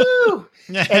 woo!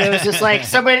 And it was just like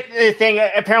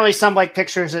apparently some like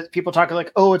pictures that people talking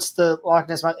like, oh, it's the Loch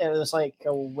Ness Monster. It was like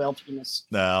a whale penis.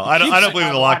 No, I don't believe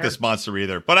in the Loch Ness Monster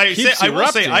either. But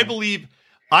I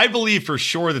believe for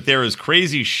sure that there is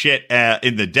crazy shit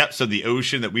in the depths of the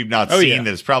ocean that we've not seen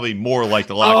that is probably more like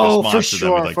the Loch Ness Monster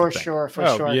than we like to think.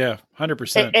 For sure. Yeah,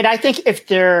 100%. And I think if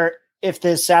the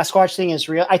Sasquatch thing is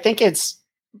real, I think it's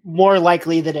more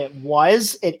likely that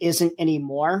it isn't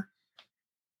anymore.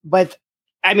 But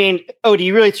I mean, Odie,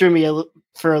 you really threw me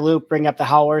for a loop, bring up the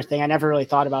Hollow Earth thing. I never really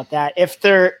thought about that. If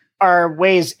there are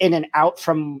ways in and out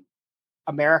from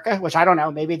America, which I don't know,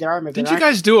 maybe there are. Didn't you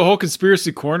guys do a whole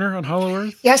conspiracy corner on Hollow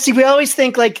Earth? Yeah, see, we always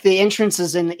think like the entrance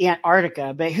is in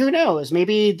Antarctica, but who knows?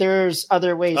 Maybe there's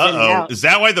other ways in and out. Is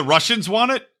that why the Russians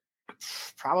want it?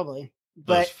 Probably. Those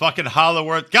But fucking Hollow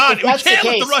Earth. God, if we that's the can't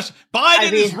let the case, Russians. Biden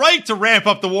I mean- is right to ramp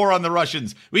up the war on the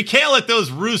Russians. We can't let those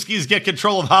Ruskies get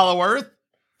control of Hollow Earth.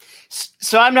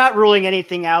 so I'm not ruling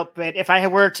anything out, but if I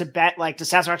were to bet, like, does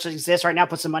Sasquatch exist right now,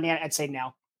 put some money on it, I'd say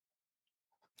no.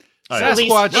 Oh, At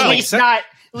least, Sasquatch, at least not.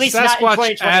 At least not in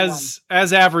Sasquatch 2021.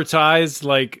 as advertised,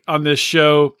 like on this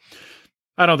show,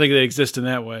 I don't think they exist in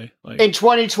that way. Like In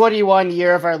 2021,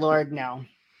 year of our Lord, no.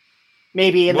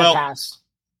 Maybe in the past.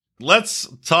 Let's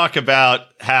talk about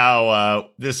how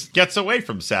this gets away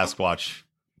from Sasquatch.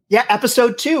 Yeah,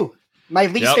 episode 2. My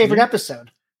least favorite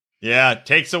episode. Yeah, it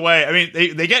takes away. I mean,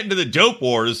 they get into the dope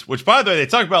wars, which, by the way, they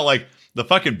talk about like the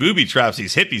fucking booby traps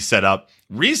these hippies set up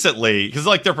recently because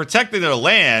like they're protecting their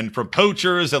land from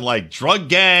poachers and like drug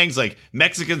gangs, like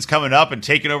Mexicans coming up and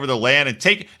taking over their land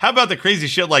and how about the crazy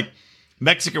shit like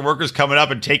Mexican workers coming up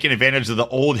and taking advantage of the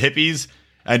old hippies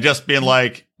and just being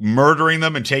like murdering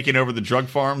them and taking over the drug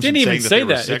farms. Didn't even say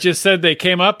that. It just said they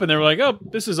came up and they were like, "Oh,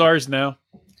 this is ours now."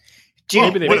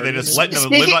 Dude, Maybe they just letting them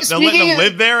live. They're letting them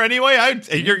live there anyway.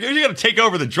 You're going to take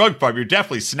over the drug farm. You're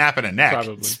definitely snapping a neck.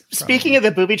 Probably. Speaking of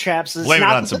the booby traps, it's Blame it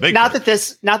on some big not that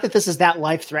this is that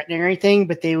life threatening or anything,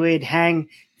 but they would hang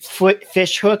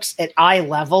fish hooks at eye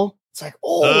level. It's like,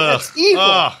 that's evil.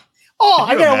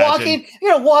 I'm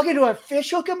gonna walk into a fish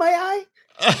hook in my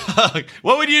eye.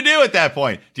 What would you do at that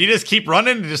point? Do you just keep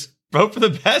running and just hope for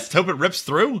the best? Hope it rips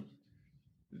through?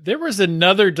 There was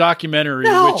another documentary,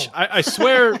 which I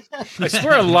swear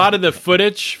a lot of the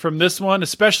footage from this one,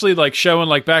 especially like showing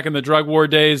like back in the drug war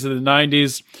days of the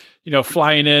 90s, you know,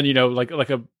 flying in, you know, like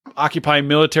a occupying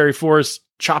military force,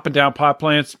 chopping down pot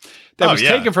plants that was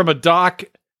taken from a doc.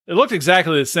 It looked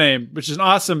exactly the same, which is an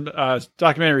awesome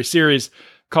documentary series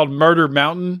called Murder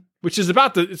Mountain, which is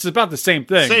about the same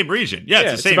thing. Same region.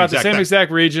 Yeah, it's about the same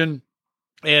exact region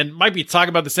and might be talking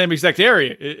about the same exact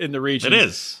area in the region. It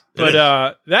is.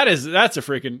 But that's a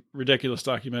freaking ridiculous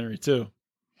documentary too.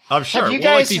 I'm sure. Have you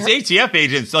Well, like guys these ATF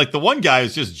agents, like the one guy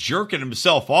is just jerking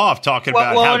himself off talking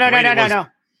about how great it was. No.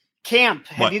 Camp.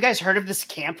 What? Have you guys heard of this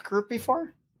camp group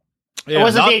before? Yeah, it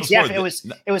wasn't not the ATF.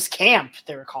 before It was camp.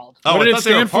 They were called. Oh, What I did it thought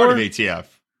they were stand part for? of ATF.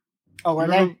 Oh, were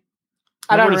Remember- they?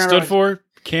 I don't What it remember. stood for?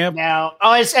 Camp. No.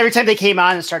 Oh, it's every time they came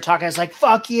on and started talking, I was like,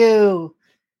 "Fuck you."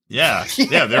 Yeah,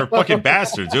 they're fucking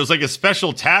bastards. It was like a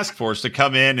special task force to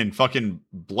come in and fucking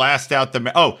blast out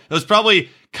the. It was probably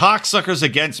cocksuckers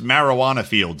against marijuana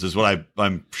fields, is what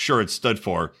I'm sure it stood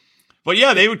for. But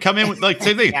yeah, they would come in with like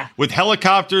same thing with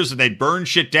helicopters and they'd burn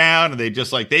shit down and they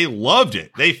just like they loved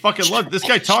it. They fucking loved it. This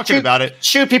guy talking about it.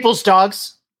 Shoot people's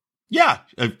dogs. Yeah,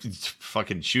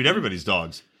 fucking shoot everybody's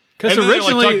dogs. Because And then originally,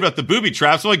 they're like talking about the booby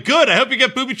traps. I'm like, good. I hope you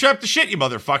get booby trapped to shit, you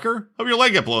motherfucker. Hope your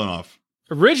leg get blown off.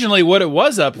 originally what it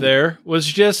was up there was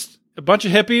just a bunch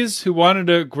of hippies who wanted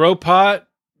to grow pot,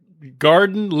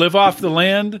 garden, live off the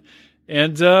land.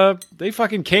 And they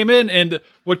fucking came in, and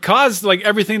what caused like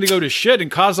everything to go to shit and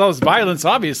caused all this violence,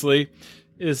 obviously,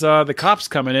 is the cops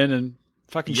coming in and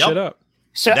fucking shit up.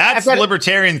 So that's the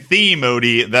libertarian theme,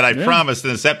 Odie, that I promised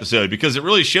in this episode, because it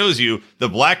really shows you the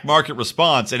black market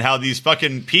response and how these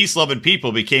fucking peace-loving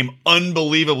people became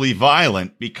unbelievably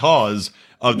violent because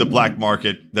of the black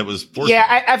market that was forced.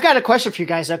 Yeah, I've got a question for you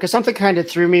guys, though, because something kind of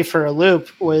threw me for a loop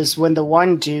was when the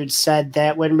one dude said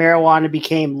that when marijuana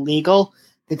became legal,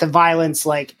 that the violence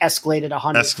like escalated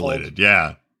 100-fold. Escalated,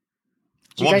 yeah.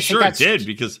 Well, I'm sure it did,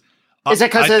 because... Is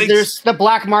it because there's the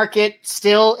black market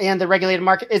still and the regulated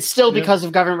market? It's still because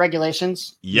of government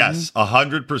regulations? Yes,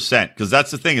 100%. Because that's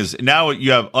the thing is now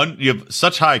you have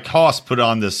such high costs put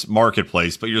on this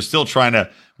marketplace, but you're still trying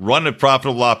to run a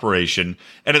profitable operation.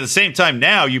 And at the same time,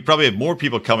 now you probably have more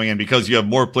people coming in because you have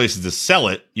more places to sell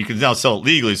it. You can now sell it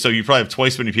legally, so you probably have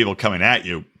twice as many people coming at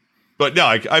you. But no,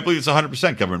 I believe it's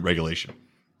 100% government regulation.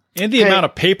 And the amount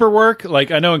of paperwork,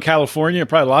 like I know in California,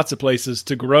 probably lots of places,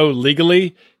 to grow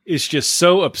legally is just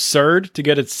so absurd to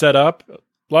get it set up. A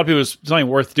lot of people, it's not even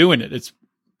worth doing it. It's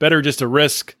better just to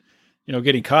risk,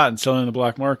 getting caught and selling in the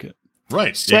black market.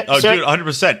 Right. Dude,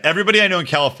 100%. Everybody I know in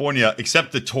California,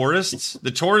 except the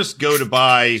tourists go to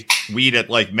buy weed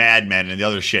at like Mad Men and the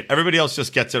other shit. Everybody else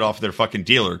just gets it off their fucking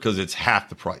dealer because it's half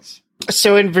the price.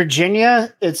 So in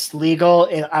Virginia, it's legal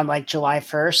on like July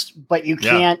 1st, but you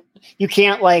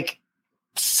can't like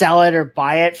sell it or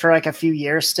buy it for like a few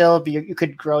years still, but you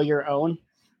could grow your own.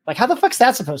 Like, how the fuck's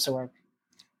that supposed to work?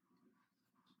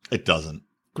 It doesn't.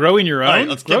 Growing your own?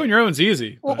 Right, growing your own's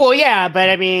easy. Well, yeah,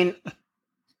 but I mean,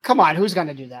 come on, who's going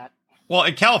to do that? Well,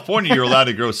 in California, you're allowed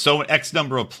to grow X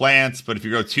number of plants, but if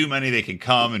you grow too many, they can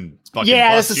come and fucking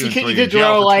bust you you and throw could you in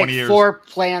jail grow for like 20 years. 4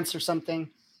 plants or something.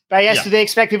 But I guess, Yeah. do they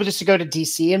expect people just to go to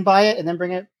DC and buy it and then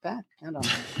bring it back? I don't know.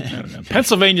 I don't know.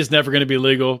 Pennsylvania's never going to be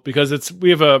legal because we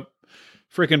have a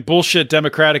freaking bullshit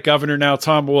Democratic governor now,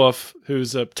 Tom Wolf,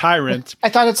 who's a tyrant. I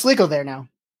thought it's legal there now.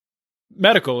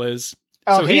 Medical is.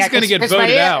 Oh, So he's going to get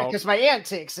voted out. Because my aunt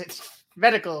takes it.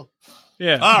 Medical.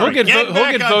 Yeah, All he'll right, get getting he'll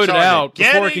back get on voted target. out before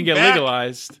it Getting can get back-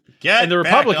 legalized. Get And the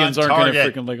back Republicans on aren't going to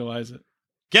target. freaking legalize it.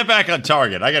 Get back on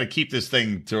target. I got to keep this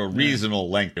thing to a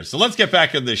reasonable length here. So let's get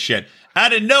back on this shit.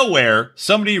 Out of nowhere,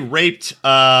 somebody raped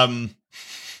David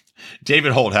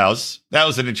Holthouse. That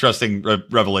was an interesting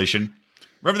revelation.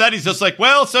 Remember that? He's just like,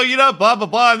 well, so, blah, blah,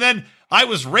 blah. And then I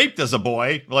was raped as a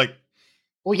boy. Like,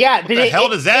 Well, yeah. what the hell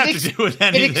does that have to do with It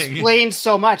anything? explains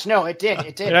so much. No, it did.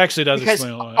 It did. It actually does Because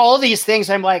explain a lot. all these things,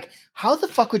 I'm like, how the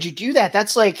fuck would you do that?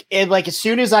 That's like, as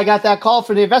soon as I got that call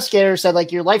from the investigator said,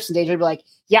 like, your life's in danger, I'd be like,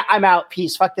 yeah, I'm out.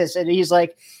 Peace. Fuck this. And he's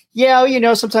like,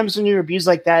 yeah, sometimes when you're abused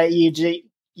like that,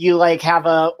 you like have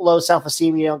a low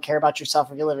self-esteem. You don't care about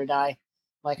yourself if you live or die.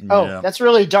 I'm like, oh, Yeah. that's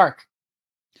really dark.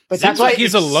 But Seems that's like why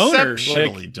he's a loner.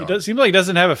 exceptionally Like, dark. He does seem like he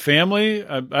doesn't have a family.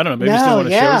 I don't know. Maybe he just No, don't want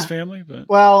to show yeah. his family. But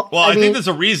Well, I mean, think there's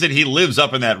a reason he lives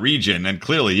up in that region. And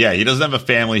clearly, yeah, he doesn't have a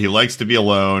family. He likes to be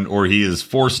alone, or he is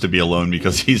forced to be alone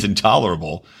because he's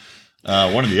intolerable.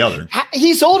 One or the other.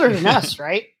 he's older than us,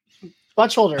 right?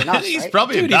 Much older than us. He's right?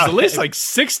 probably dude, he's about at least like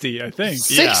 60, I think.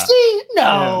 60?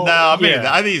 No, No. I mean,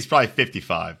 Yeah. I think he's probably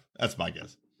 55. That's my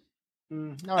guess.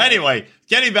 All right. Anyway,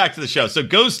 getting back to the show. So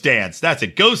Ghost Dance, that's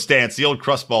it. Ghost Dance, the old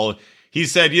crustball. He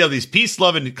said, these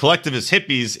peace-loving collectivist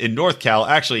hippies in North Cal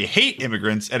actually hate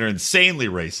immigrants and are insanely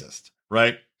racist,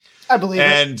 right? I believe it.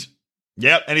 And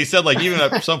and he said, like, even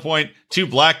at some point, 2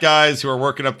 black guys who are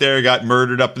working up there got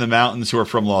murdered up in the mountains who are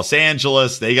from Los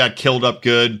Angeles. They got killed up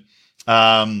good.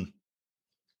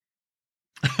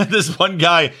 This one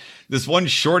guy, this one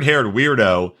short-haired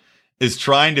weirdo is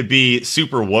trying to be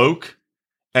super woke.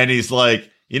 And he's like,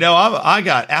 I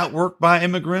got outworked by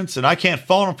immigrants and I can't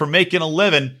fault them for making a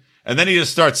living. And then he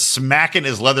just starts smacking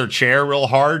his leather chair real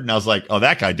hard. And I was like, oh,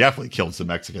 that guy definitely killed some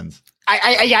Mexicans.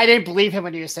 I did't believe him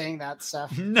when he was saying that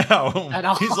stuff. No. At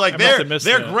all. He's like, I must have they're missed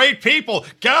that. great people.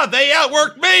 God, they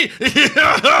outworked me.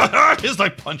 He's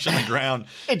like punching the ground.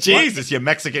 Jesus, you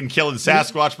Mexican killing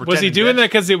Sasquatch. Was he doing that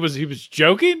because he was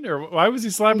joking, or why was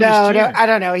he slapping his No, chair? I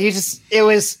don't know. It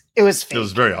was fake. It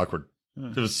was very awkward.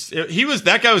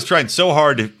 That guy was trying so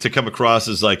hard to come across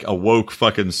as like a woke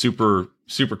fucking super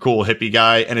cool hippie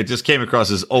guy, and it just came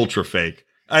across as ultra fake.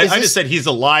 I just said he's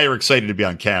a liar excited to be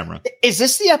on camera. Is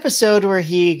this the episode where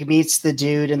he meets the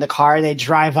dude in the car? They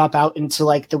drive up out into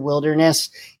like the wilderness,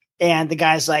 and the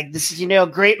guy's like, "This is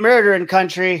great murdering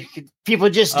country. People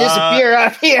just disappear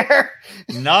up here."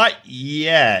 Not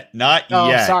yet. Oh,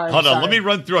 yet. sorry, Hold on. sorry. Let me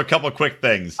run through a couple of quick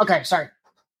things. Okay, sorry.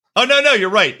 Oh, no, you're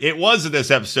right. It was in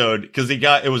this episode because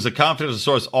it was a confidential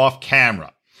source off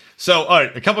camera. So, all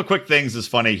right, a couple of quick things is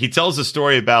funny. He tells a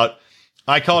story about,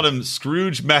 I called him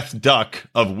Scrooge Meth Duck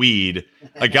of weed,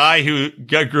 a guy who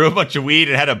grew a bunch of weed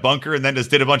and had a bunker and then just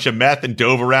did a bunch of meth and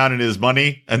dove around in his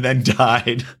money and then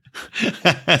died.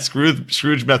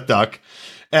 Scrooge Meth Duck.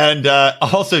 And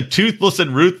also Toothless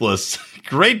and Ruthless.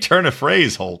 Great turn of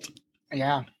phrase, Holt.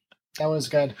 Yeah, that was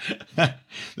good.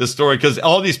 The story, because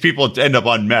all these people end up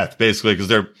on meth, basically, because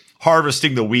they're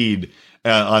harvesting the weed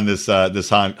on this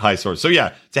high source. So,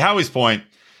 yeah, to Howie's point,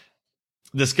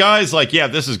 this guy's like, yeah,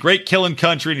 this is great killing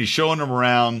country, and he's showing them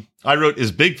around. I wrote,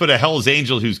 is Bigfoot a Hell's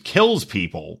Angel who kills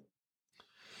people?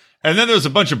 And then there's a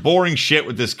bunch of boring shit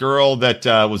with this girl that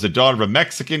was the daughter of a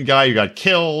Mexican guy who got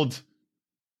killed.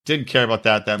 Didn't care about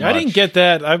that much. I didn't get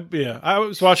that. I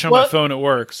was watching on my phone at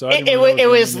work, so I didn't really know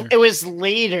what was going on there. It was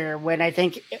later when I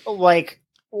think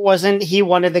wasn't he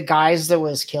one of the guys that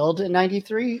was killed in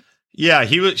 '93? Yeah,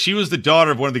 she was the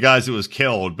daughter of one of the guys that was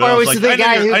killed. But Or I was was like, it the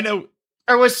guy who- I know.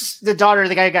 Or was the daughter of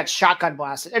the guy who got shotgun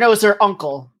blasted? And it was their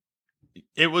uncle.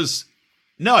 It was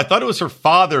no, I thought it was her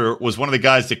father was one of the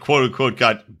guys that quote unquote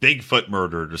got Bigfoot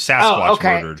murdered or Sasquatch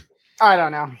murdered. I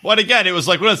don't know. But again, it was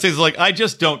like one of those things like, I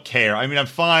just don't care. I mean, I'm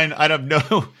fine. I don't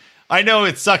know. I know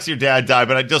it sucks your dad died,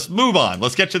 but I just move on.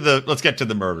 Let's get to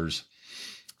the murders.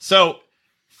 So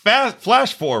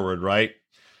flash forward, right?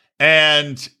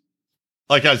 And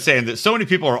like I was saying, that so many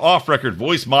people are off record,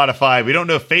 voice modified. We don't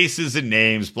know faces and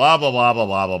names, blah, blah, blah, blah,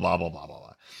 blah, blah, blah, blah,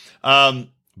 blah, blah.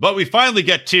 But we finally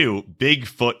get to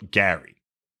Bigfoot Gary.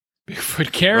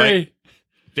 Bigfoot Gary. Right?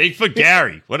 Bigfoot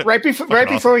Gary. Right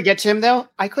before we get to him, though,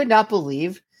 I could not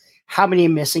believe how many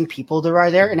missing people there are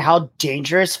there and how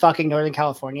dangerous fucking Northern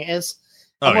California is.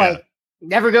 I'm like,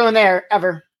 never going there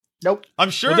ever. Nope.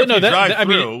 I'm sure if you drive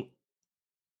through.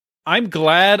 I'm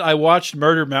glad I watched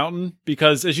Murder Mountain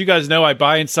because, as you guys know, I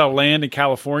buy and sell land in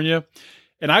California.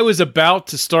 and I was about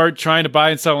to start trying to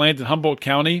buy and sell land in Humboldt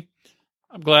County.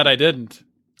 I'm glad I didn't.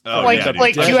 Oh, Like- yeah, dude.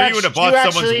 like, I'm you sure act- you would have you bought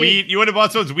someone's actually- weed. You would have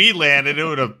bought someone's weed land, and it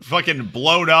would have fucking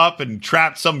blown up and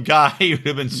trapped some guy who would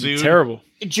have been sued. Terrible.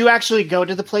 Did you actually go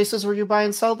to the places where you buy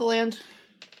and sell the land?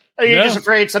 Or are you No. just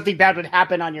afraid something bad would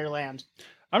happen on your land?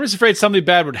 I'm just afraid something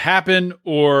bad would happen,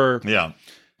 or Yeah.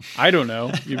 I don't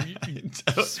know.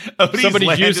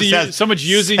 Odie's Someone's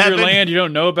using your land. You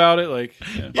don't know about it. Like,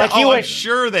 yeah. Yeah, Like, you I'm would-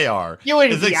 sure they are. you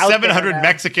wouldn't There's be like out there 700 now.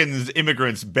 Mexicans,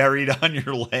 immigrants buried on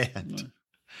your land.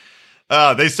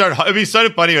 They start. It'd be sort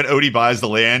of funny when Odie buys the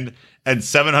land and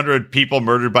 700 people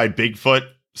murdered by Bigfoot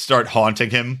start haunting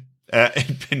him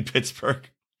in Pittsburgh.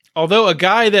 Although a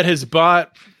guy that has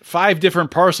bought 5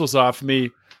 different parcels off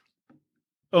me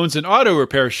owns an auto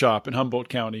repair shop in Humboldt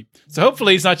County. So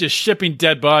hopefully he's not just shipping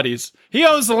dead bodies. He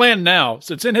owns the land now,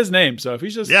 so it's in his name. So if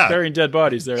he's just burying dead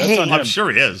bodies there, that's Hey, on him. I'm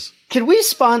sure he is. Can we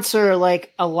sponsor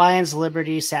like a Lions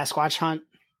Liberty Sasquatch hunt?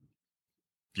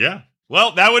 Yeah.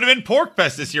 Well, that would have been Pork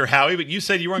Fest this year, Howie, but you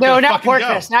said you weren't No, going to not fucking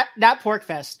go. Porkfest. Not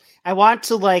Porkfest. I want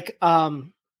to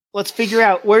let's figure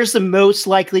out where's the most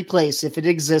likely place, if it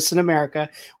exists in America,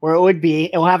 where it would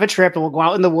be, and we'll have a trip and we'll go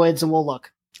out in the woods and we'll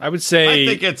look. I would say I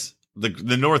think it's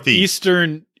the Northeast.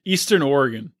 Eastern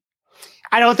Oregon.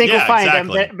 I don't think Yeah, we'll find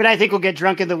exactly. them, but I think we'll get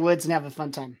drunk in the woods and have a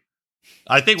fun time.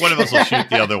 I think one of us will shoot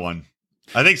the other one.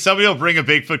 I think somebody will bring a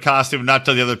Bigfoot costume and not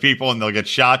tell the other people, and they'll get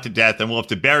shot to death, and we'll have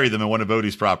to bury them in one of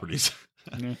Odie's properties.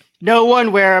 No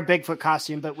one wear a Bigfoot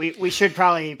costume, but we should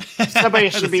probably somebody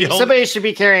should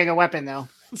be carrying a weapon though.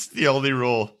 That's the only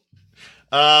rule.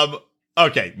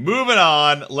 Okay, moving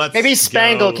on. Maybe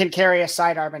Spangle go. can carry a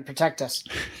sidearm and protect us.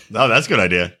 Oh, that's a good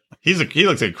idea. He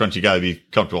looks like a crunchy guy to be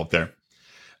comfortable up there.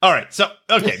 All right, so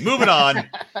okay, moving on.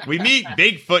 We meet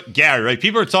Bigfoot Gary, right?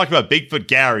 People are talking about Bigfoot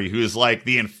Gary, who is like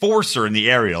the enforcer in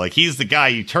the area. Like he's the guy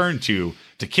you turn to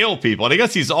kill people. And I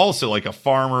guess he's also like a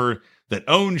farmer that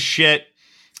owns shit.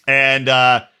 And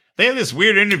they have this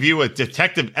weird interview with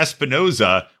Detective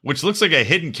Espinoza, which looks like a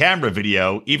hidden camera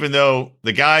video, even though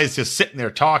the guy's just sitting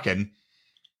there talking.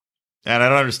 And I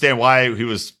don't understand why he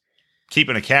was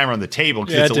keeping a camera on the table,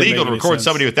 because Yeah, it's it didn't illegal to make any record sense.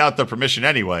 somebody without their permission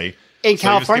anyway. In So he was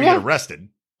gonna California? get arrested.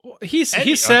 He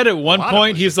said at one a lot of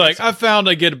point, us he's think like, so. I found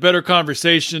I get a better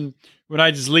conversation when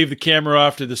I just leave the camera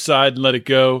off to the side and let it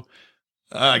go.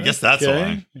 I guess that's a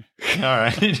Okay. lie. All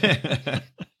right.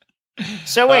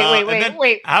 So and then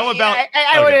wait. how about-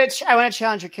 I okay. want to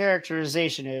challenge your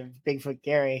characterization of Bigfoot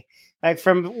Gary. Like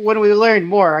from when we learned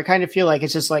more, I kind of feel like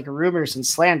it's just like rumors and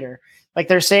slander. Like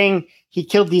they're saying he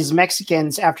killed these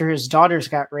Mexicans after his daughters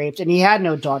got raped, and he had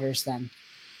no daughters then.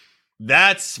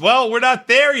 We're not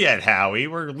there yet, Howie.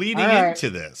 We're leading All right. into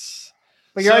this.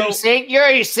 But you're So-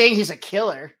 already saying he's a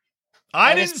killer.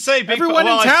 I didn't say Bigfoot. Everyone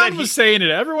well, in I town said was saying it.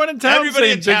 Everyone in town was Everybody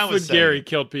saying in town was Bigfoot saying Gary it.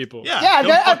 killed people. Yeah, Yeah,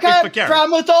 don't I've fuck got Bigfoot a Gary.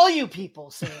 problem with all you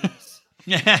people saying this.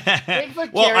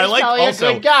 Bigfoot Well, I Gary's like probably also.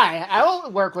 a good guy. I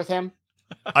will work with him.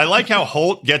 I like how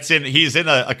Holt gets in. He's in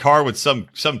a car with some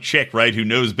chick, right, who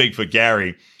knows Bigfoot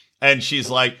Gary, and she's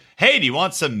like, "Hey, do you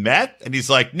want some meth?" And he's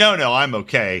like, "No, I'm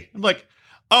okay." I'm like,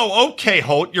 "Oh, okay,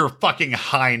 Holt, your fucking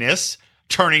highness."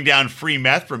 Turning down free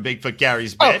meth from Bigfoot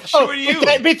Gary's bitch. Who are you?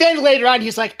 But then later on,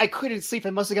 he's like, "I couldn't sleep. I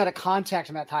must have got a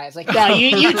contact meth high." It's like, "No,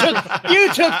 you took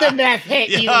the meth hit,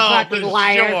 you Yeah, fucking for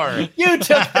liar. sure. You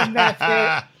took the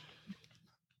meth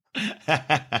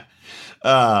hit."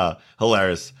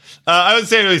 Hilarious. I would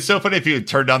say it was so funny if he would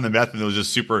turn down the meth and it was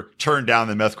just super turned down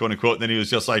the meth, quote unquote. And then he was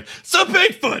just like, "So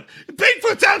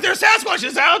Bigfoot's out there, Sasquatch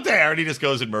is out there," and he just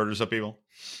goes and murders some people.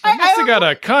 I must have got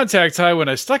a contact high when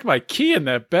I stuck my key in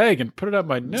that bag and put it up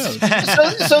my nose.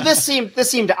 So this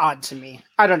seemed odd to me.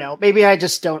 I don't know. Maybe I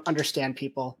just don't understand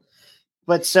people.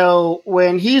 But so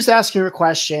when he's asking her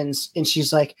questions and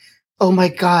she's like, "Oh my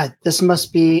God, this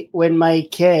must be when my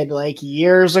kid, like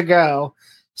years ago,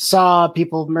 saw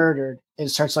people murdered," and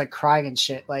starts like crying and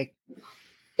shit. Like,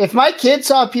 if my kid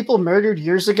saw people murdered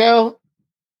years ago,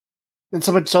 and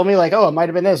someone told me like, "Oh, it might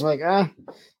have been this," I'm like,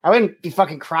 I wouldn't be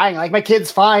fucking crying. Like, my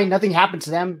kid's fine. Nothing happened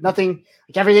to them. Nothing.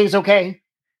 Like, everything's okay.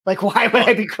 Like, why would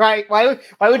I be crying? Why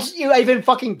would you even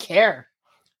fucking care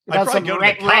I'd about probably some go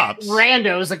to the cops.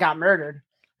 randos that got murdered?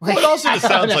 Like, Well, it also just I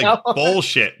don't sounds like know.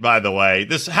 bullshit, by the way.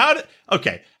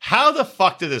 How the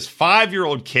fuck did this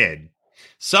 5-year-old kid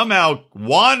somehow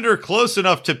wander close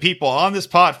enough to people on this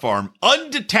pot farm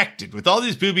undetected with all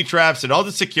these booby traps and all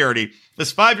the security?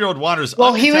 This 5-year-old wanders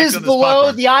Well, he undetected was on this pot below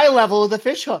farm. the eye level of the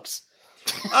fish hooks.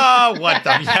 Oh, what the?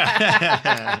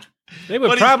 Yeah. They would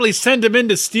But he's- probably send him in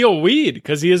to steal weed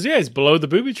because he's below the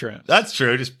booby trap. That's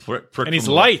true. Just prick And he's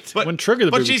from- light. But, Wouldn't trigger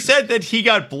the but booby she trap. said that he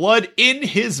got blood in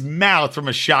his mouth from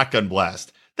a shotgun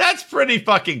blast. That's pretty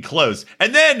fucking close.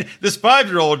 And then this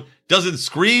 5-year-old doesn't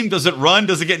scream, doesn't run,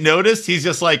 doesn't get noticed. He's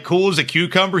just like cool as a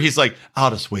cucumber. He's like, I'll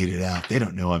just wait it out. They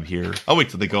don't know I'm here. I'll wait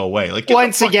till they go away. Like, get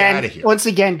the fuck out of here. Once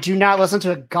again, do not listen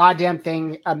to a goddamn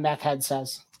thing a meth head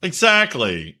says.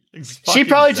 Exactly. She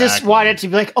probably just wanted to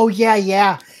be like, oh,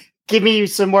 yeah. Give me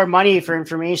some more money for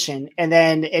information. And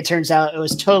then it turns out it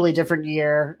was totally different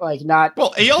year. Like, not.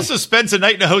 Well, he also spends a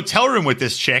night in a hotel room with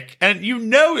this chick. And you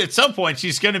know, at some point,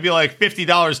 she's going to be like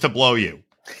 $50 to blow you.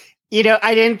 You know,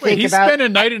 I didn't think about. He spent a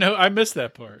night in. I missed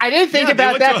that part. I didn't think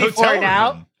about that before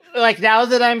now. Like, now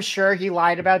that I'm sure he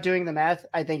lied about doing the meth,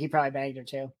 I think he probably banged her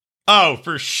too. Oh,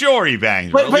 for sure he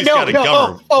banged her. But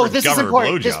no. This is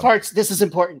important. This is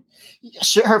important.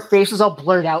 Her face was all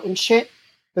blurred out and shit.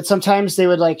 But sometimes they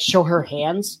would like show her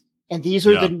hands, and these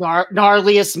were the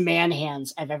gnarliest man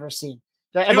hands I've ever seen.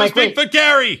 I'm like, Bigfoot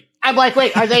Gary. I'm like,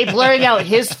 wait, are they blurring out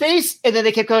his face? And then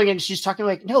they kept going, and she's talking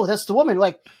like, no, that's the woman.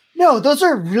 Like, no, those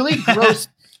are really gross,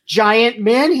 giant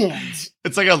man hands.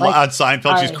 It's like on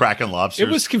Seinfeld, she's cracking lobsters. It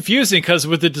was confusing because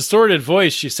with the distorted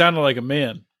voice, she sounded like a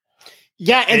man.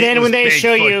 Yeah, and then when they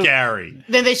show you Gary,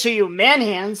 then they show you man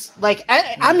hands. Like,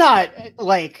 I'm not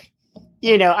like.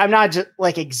 You know, I'm not just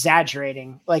like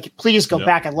exaggerating. Like, please go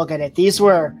back and look at it. These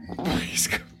were, please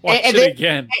watch it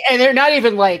again. And they're not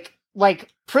even like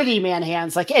pretty man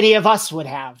hands like any of us would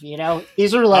have. You know,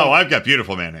 these are like. Oh, I've got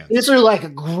beautiful man hands. These are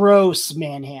like gross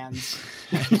man hands.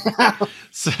 All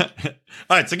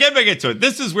right, so get back into it.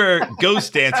 This is where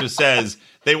Ghost Dancer says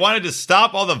they wanted to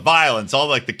stop all the violence, all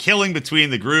like the killing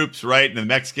between the groups, right? And the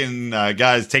Mexican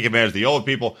guys take advantage of the old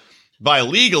people. By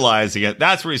legalizing it,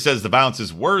 that's where he says the violence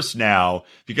is worse now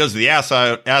because of the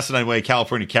asinine way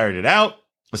California carried it out,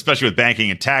 especially with banking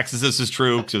and taxes. This is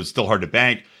true because it was still hard to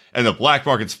bank. And the black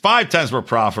market's 5 times more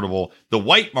profitable. The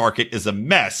white market is a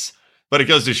mess, but it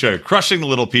goes to show crushing the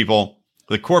little people,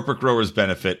 the corporate growers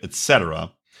benefit,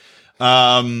 etc.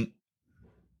 Oh,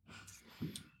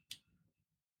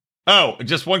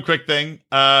 just one quick thing.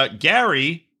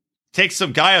 Gary takes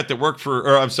some guy out that worked for,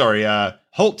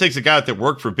 Holt takes a guy out that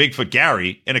worked for Bigfoot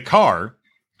Gary in a car,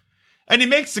 and he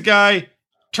makes the guy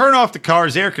turn off the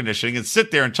car's air conditioning and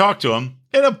sit there and talk to him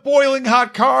in a boiling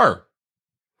hot car.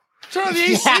 Turn on the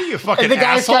AC, you fucking and the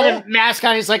guy's asshole. got a mask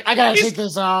on. He's like, I gotta take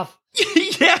this off.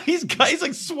 Yeah, he's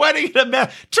like sweating in a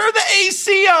mess. Turn the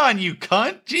AC on, you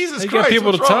cunt. Jesus Christ,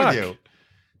 people what's to wrong talk.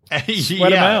 with you?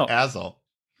 Sweat him out. Asshole.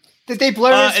 Did they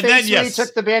blur his face when he yes.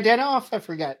 took the bandana off? I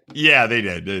forget. Yeah, they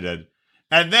did.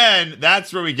 And then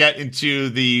that's where we get into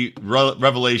the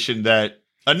revelation that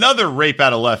another rape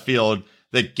out of left field,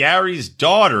 that Gary's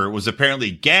daughter was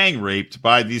apparently gang raped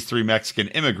by these 3 Mexican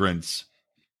immigrants.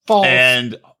 False.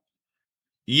 And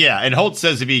Holt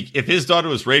says if his daughter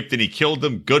was raped and he killed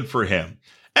them, good for him.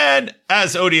 And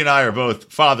as Odie and I are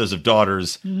both fathers of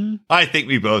daughters, I think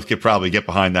we both could probably get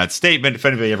behind that statement. If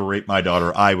anybody ever raped my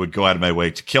daughter, I would go out of my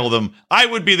way to kill them. I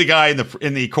would be the guy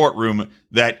in the courtroom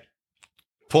that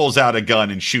pulls out a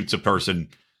gun and shoots a person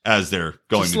as they're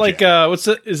going Just to like, jail.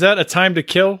 is that A Time to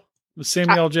Kill with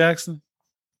Samuel L. Jackson?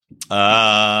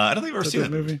 I don't think I've ever seen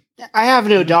that movie. I have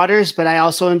no daughters, but I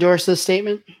also endorse this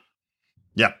statement.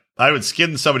 Yeah, I would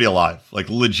skin somebody alive. Like,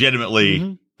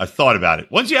 legitimately, I thought about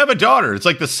it. Once you have a daughter, it's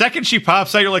like the second she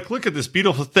pops out, you're like, look at this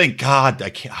beautiful thing. God, I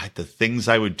can't. The things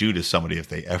I would do to somebody if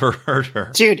they ever hurt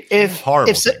her. Dude, if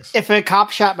a cop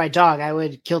shot my dog, I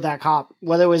would kill that cop.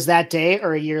 Whether it was that day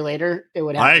or a year later, it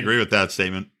would happen. I agree with that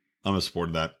statement. I'm a support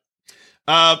of that.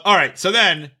 All right, so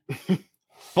then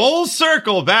full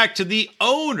circle back to the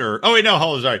owner. Oh, wait, no,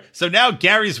 hold on, sorry. So now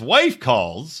Gary's wife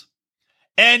calls,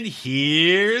 and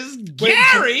here's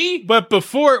Gary. But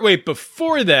before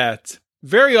that,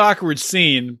 very awkward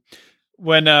scene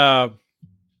when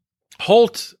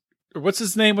Holt, or what's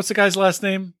his name? What's the guy's last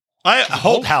name?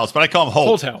 Holt House, but I call him Holt.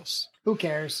 Holt House. Who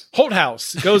cares? Holt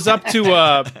House goes up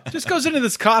to just goes into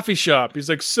this coffee shop. He's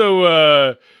like,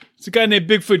 so it's a guy named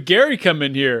Bigfoot Gary come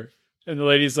in here. And the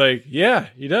lady's like, yeah,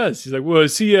 he does. He's like, well,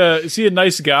 is he a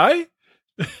nice guy?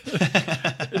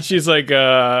 And she's like,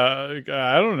 I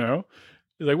don't know.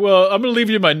 He's like, well, I'm going to leave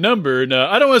you my number. And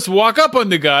I don't want to walk up on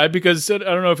the guy because I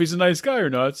don't know if he's a nice guy or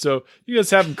not. So you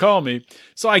just have him call me.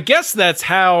 So I guess that's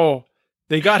how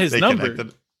they got his number.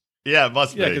 Connected. Yeah, it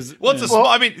must be. Well, it's a small.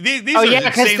 I mean, these are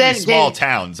insanely small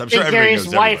towns. I'm sure everybody Gary's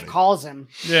knows wife everybody. calls him.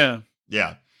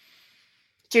 Yeah.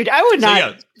 Dude, I would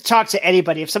not talk to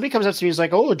anybody. If somebody comes up to me and is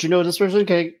like, oh, do you know this person?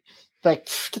 Get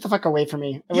the fuck away from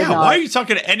me. Why are you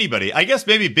talking to anybody? I guess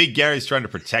maybe Big Gary's trying to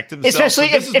protect himself. Especially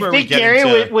if Big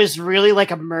Gary was really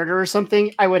like a murderer or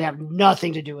something, I would have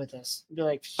nothing to do with this. I'd be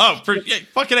like,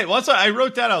 fucking it. Well, I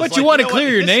wrote that. I was but you want to clear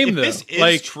your name, though. If this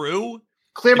is true.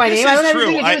 Clear my name? I don't have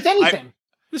anything to do with anything.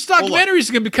 This documentary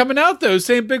is going to be coming out, though,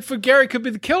 saying Bigfoot Gary could be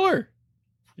the killer.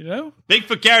 You know?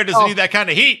 Bigfoot Gary doesn't need that kind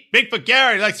of heat. Bigfoot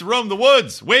Gary likes to roam the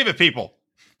woods, wave at people,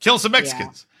 kill some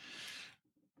Mexicans.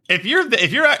 Yeah. If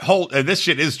you're at Holt, and this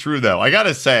shit is true, though, I got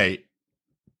to say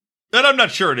that I'm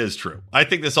not sure it is true. I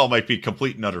think this all might be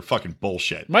complete and utter fucking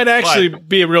bullshit. Might actually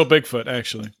be a real Bigfoot,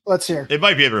 actually. Let's hear. It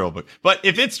might be a real Bigfoot. But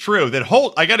if it's true, then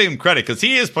Holt, I got to give him credit because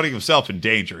he is putting himself in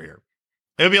danger here.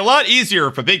 It would be a lot easier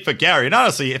for Bigfoot Gary. And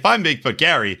honestly, if I'm Bigfoot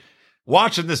Gary,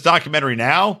 watching this documentary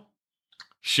now,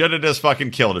 should have just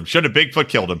fucking killed him. Should have Bigfoot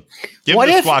killed him. Give him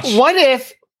the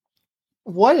Squatch.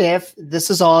 What if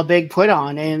this is all a big put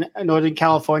on and Northern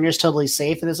California is totally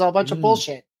safe and it's all a bunch of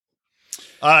bullshit?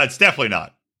 It's definitely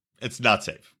not. It's not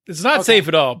safe. It's not safe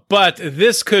at all, but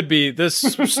this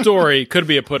story could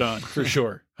be a put on for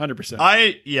sure. 100%.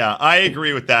 I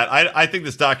agree with that. I think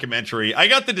this documentary, I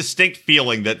got the distinct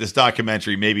feeling that this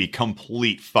documentary may be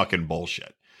complete fucking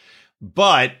bullshit,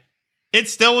 but it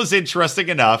still was interesting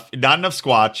enough, not enough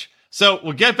Squatch. So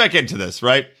we'll get back into this,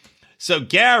 right? So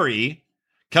Gary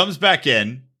comes back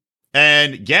in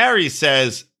and Gary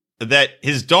says that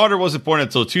his daughter wasn't born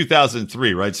until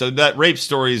 2003, right? So that rape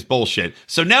story is bullshit.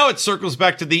 So now it circles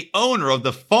back to the owner of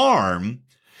the farm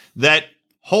that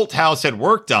Holt House had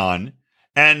worked on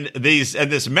and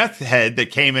this meth head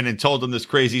that came in and told them this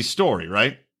crazy story,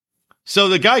 right? So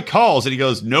the guy calls and he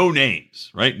goes, no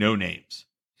names, right? No names.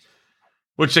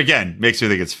 Which again, makes me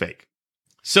think it's fake.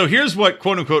 So here's what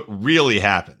quote unquote really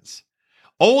happens.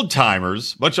 Old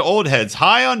timers, bunch of old heads,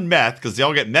 high on meth because they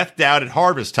all get methed out at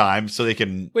harvest time, so they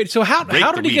can. Wait, so how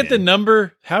did he get the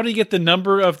number? How did he get the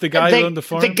number of the guy who owned the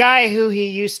farm? The guy who he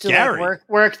used to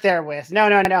work there with. No.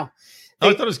 Oh,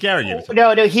 I thought it was Gary.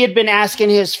 No. He had been asking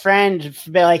his friend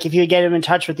like if he would get him in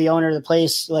touch with the owner of the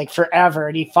place like forever,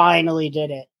 and he finally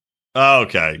did it.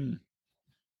 Okay,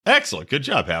 excellent, good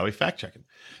job, Howie. Fact checking.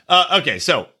 Okay,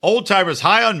 so old timers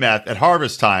high on meth at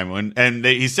harvest time,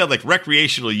 he said like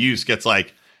recreational use gets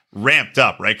like ramped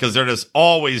up, right? Because they're just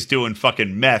always doing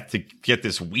fucking meth to get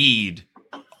this weed,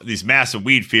 these massive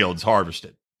weed fields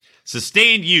harvested.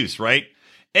 Sustained use, right?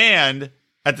 And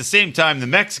at the same time, the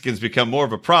Mexicans become more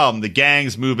of a problem. The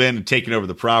gangs move in and taking over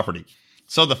the property.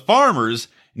 So the farmers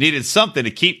needed something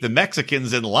to keep the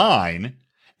Mexicans in line,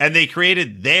 and they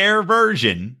created their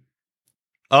version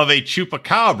of a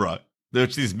chupacabra,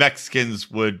 which these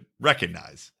Mexicans would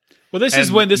recognize. Well, this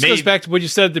goes back to what you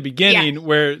said at the beginning,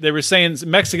 where they were saying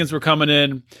Mexicans were coming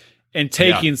in and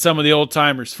taking some of the old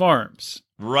timers' farms.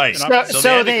 Right.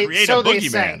 So they create a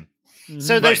boogeyman.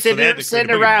 So they're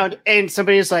sitting around, and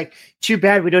somebody's like, "Too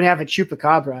bad we don't have a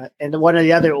chupacabra." And one of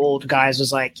the other old guys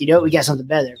was like, "You know, we got something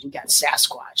better. We got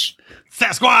Sasquatch."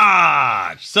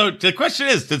 Sasquatch! So the question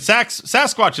is,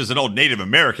 Sasquatch is an old Native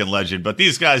American legend, but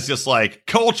these guys just like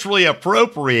culturally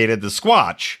appropriated the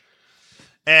Squatch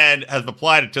and have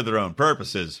applied it to their own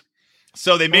purposes.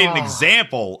 So they made an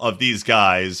example of these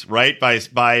guys, right,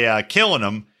 by killing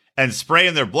them and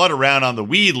spraying their blood around on the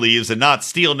weed leaves and not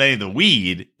stealing any of the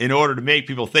weed in order to make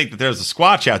people think that there's a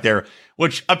Squatch out there,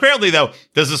 which apparently, though,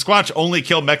 does the Squatch only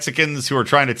kill Mexicans who are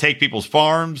trying to take people's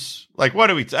farms? Like, what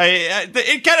do we...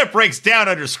 it kind of breaks down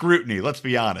under scrutiny, let's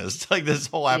be honest. Like, this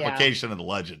whole application of the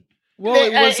legend. Well,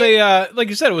 it was like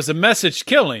you said, it was a message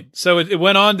killing. So it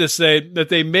went on to say that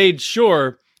they made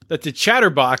sure that the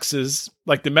chatterboxes,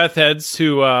 like the meth heads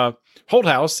who Holt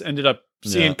House ended up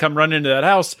seeing come run into that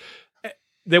house,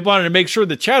 they wanted to make sure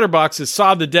the chatterboxes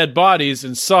saw the dead bodies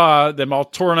and saw them all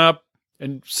torn up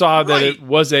and saw that it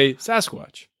was a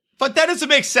Sasquatch. But that doesn't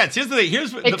make sense. Here's the thing.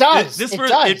 It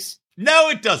does. No,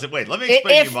 it doesn't. Wait, let me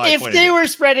explain to you my point. If they were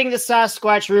spreading the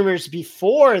Sasquatch rumors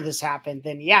before this happened,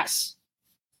 then yes.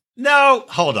 No,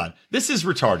 hold on. This is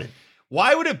retarded.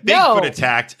 Why would a Bigfoot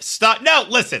attack stop? No,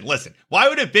 listen. Why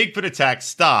would a Bigfoot attack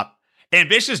stop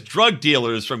ambitious drug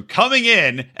dealers from coming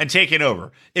in and taking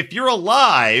over? If you're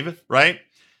alive, right?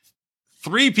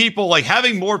 3 people, like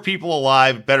having more people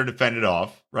alive, better to fend it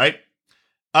off, right?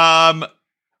 Having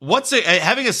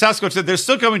a Sasquatch that they're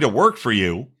still coming to work for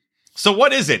you. So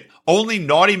what is it? Only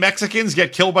naughty Mexicans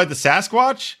get killed by the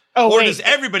Sasquatch? Does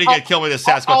everybody get killed by the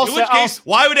Sasquatch? In which case,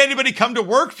 why would anybody come to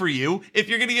work for you if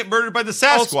you're going to get murdered by the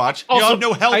Sasquatch? You have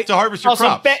no help to harvest your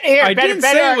crops. I didn't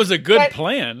say it was a good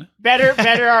plan. Better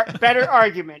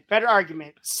argument. Better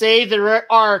argument. Say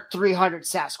there are 300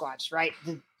 Sasquatch, right?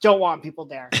 Don't want people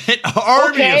there. An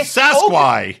army of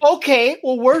Sasquatch. Okay,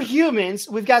 well, we're humans.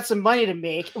 We've got some money to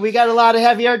make. We got a lot of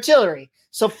heavy artillery.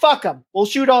 So fuck them. We'll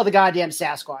shoot all the goddamn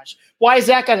Sasquatch. Why is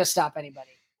that going to stop anybody?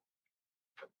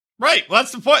 Right. Well,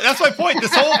 that's the point. That's my point.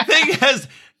 This whole thing has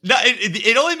No,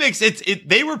 it only makes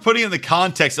they were putting in the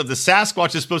context of the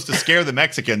Sasquatch is supposed to scare the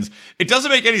Mexicans. It doesn't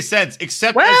make any sense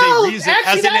except as a reason,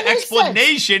 as an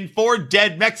explanation for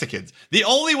dead Mexicans. The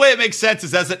only way it makes sense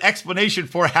is as an explanation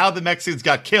for how the Mexicans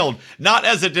got killed, not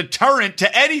as a deterrent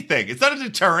to anything. It's not a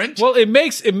deterrent. Well, it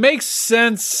makes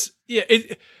sense. Yeah,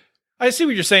 I see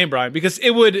what you're saying, Brian, because it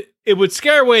would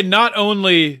scare away not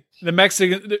only the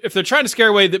Mexican, if they're trying to scare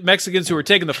away the Mexicans who are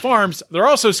taking the farms, they're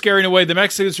also scaring away the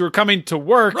Mexicans who are coming to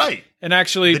work, right? And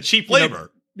actually the cheap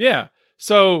labor. Yeah,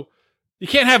 so you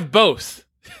can't have both.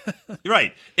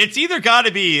 Right. It's either got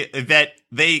to be that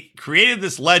they created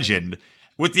this legend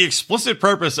with the explicit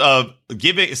purpose of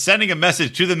sending a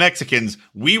message to the Mexicans: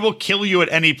 we will kill you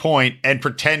at any point, and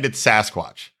pretend it's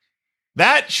Sasquatch.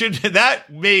 That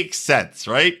makes sense,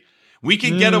 right? We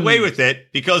can get away with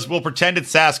it because we'll pretend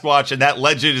it's Sasquatch and that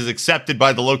legend is accepted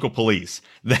by the local police.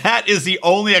 That is the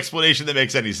only explanation that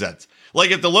makes any sense.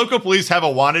 Like if the local police have a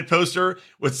wanted poster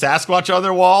with Sasquatch on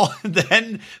their wall,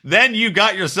 then you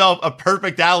got yourself a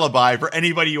perfect alibi for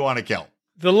anybody you want to kill.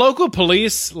 The local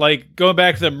police, like going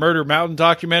back to the Murder Mountain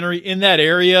documentary, in that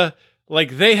area,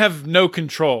 like they have no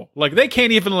control. Like they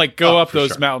can't even like go up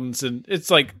those mountains, and it's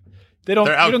like you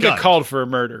don't get called for a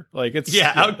murder. Like it's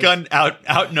outgunned,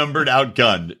 outnumbered,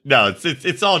 outgunned. No,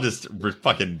 it's all just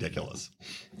fucking ridiculous.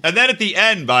 And then at the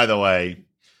end, by the way,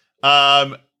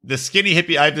 the skinny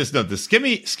hippie. I have this note: the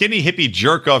skinny hippie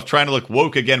jerk off trying to look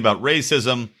woke again about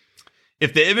racism.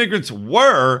 If the immigrants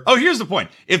were, here's the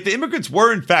point: if the immigrants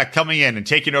were in fact coming in and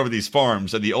taking over these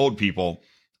farms and the old people,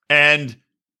 and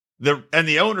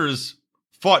the owners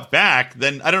fought back,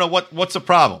 then I don't know what's the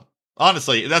problem.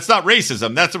 Honestly, that's not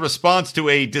racism. That's a response to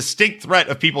a distinct threat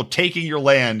of people taking your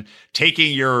land,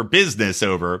 taking your business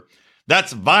over.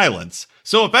 That's violence.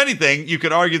 So if anything, you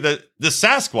could argue that the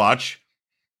Sasquatch,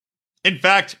 in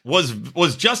fact,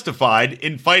 was justified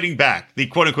in fighting back, the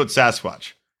quote unquote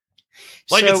Sasquatch.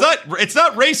 Like it's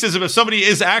not racism if somebody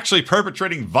is actually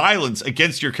perpetrating violence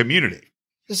against your community.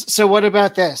 So what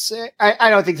about this? I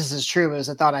don't think this is true, but it was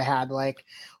a thought I had. Like,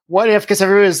 what if, because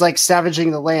everyone is like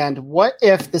savaging the land, what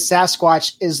if the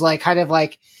Sasquatch is like kind of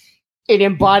like an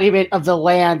embodiment of the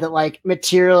land that like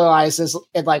materializes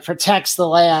and like protects the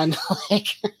land? Like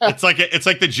it's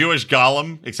like the Jewish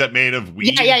golem, except made of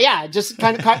weed. Yeah. Just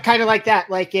kind of like that.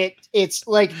 Like it's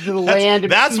like the land.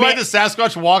 That's why the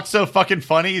Sasquatch walks so fucking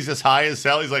funny. He's just high as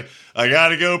hell. He's like, I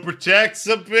gotta go protect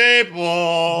some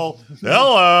people.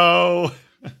 Hello.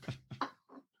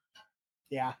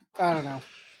 Yeah, I don't know.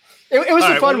 It was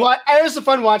a fun watch. It was a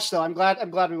fun watch, though. I'm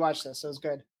glad we watched this. It was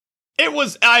good. It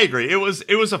was. I agree. It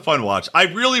was a fun watch. I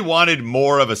really wanted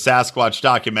more of a Sasquatch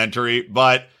documentary,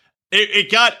 but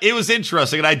it was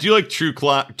interesting, and I do like true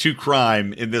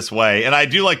crime in this way, and I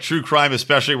do like true crime,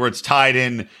 especially where it's tied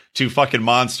in to fucking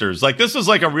monsters. Like this was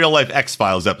like a real life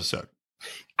X-Files episode.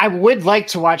 I would like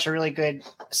to watch a really good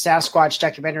Sasquatch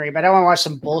documentary, but I want to watch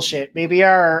some bullshit. Maybe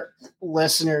our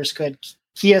listeners could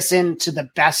key us into the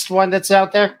best one that's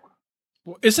out there.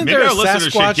 Isn't Maybe there a our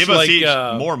listeners Sasquatch should give us each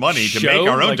more money to make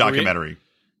our own documentary?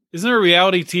 Isn't there a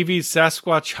reality TV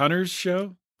Sasquatch Hunters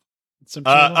show?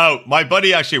 My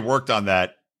buddy actually worked on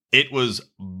that. It was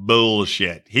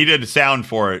bullshit. He did sound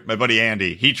for it. My buddy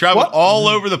Andy. He traveled all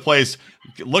over the place.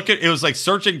 It was like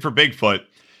searching for Bigfoot,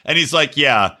 and he's like,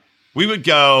 "Yeah, we would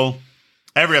go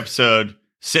every episode,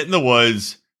 sit in the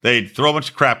woods. They'd throw a bunch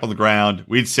of crap on the ground.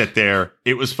 We'd sit there.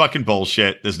 It was fucking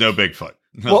bullshit. There's no Bigfoot."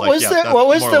 What was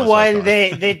the one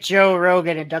that Joe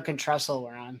Rogan and Duncan Trussell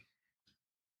were on?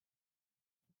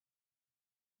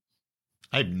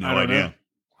 I have no idea.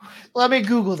 Let me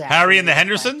Google that. Harry and the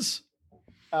Hendersons?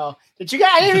 Oh, did you guys?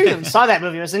 I didn't even saw that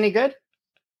movie. Was it any good?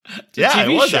 Yeah, it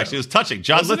was actually. It was touching.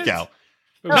 John Lithgow.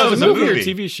 No, it was a movie or a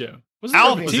TV show.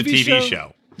 Alf was a TV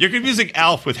show. You're confusing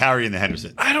Alf with Harry and the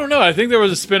Hendersons. I don't know. I think there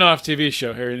was a spin-off TV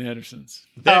show, Harry and the Hendersons.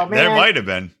 There might have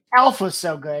been. Alf was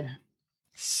so good.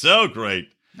 So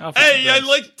great. Hey, I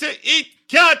like to eat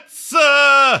cats.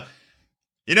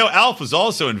 Alf was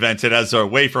also invented as a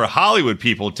way for Hollywood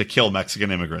people to kill Mexican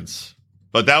immigrants.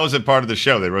 But that wasn't part of the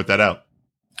show. They wrote that out.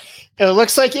 It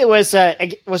looks like it was.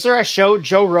 Was there a show,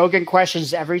 Joe Rogan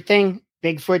Questions Everything,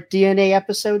 Bigfoot DNA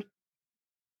episode?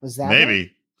 Was that maybe?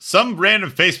 It? Some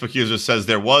random Facebook user says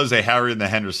there was a Harry and the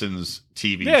Hendersons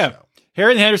TV show.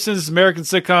 Harry and the Hendersons is an American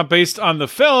sitcom based on the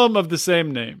film of the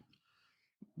same name.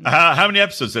 How many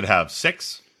episodes did it have?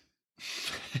 6?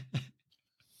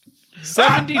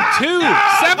 72!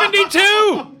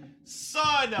 72!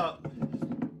 Son of...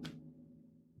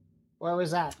 What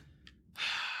was that?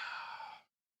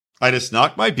 I just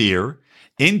knocked my beer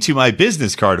into my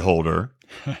business card holder,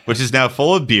 which is now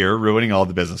full of beer, ruining all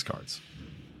the business cards.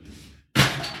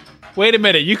 Wait a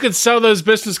minute. You could sell those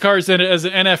business cards as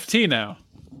an NFT now.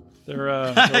 They're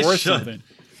worth something.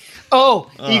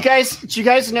 Oh, do you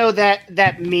guys know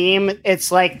that meme?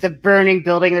 It's like the burning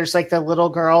building. There's like the little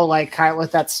girl, like kind of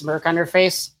with that smirk on her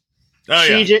face. Oh,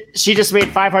 She just made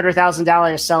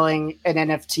 $500,000 selling an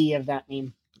NFT of that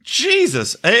meme.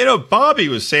 Jesus. Hey, Bobby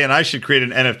was saying I should create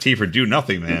an NFT for Do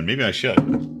Nothing, man. Maybe I should.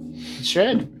 You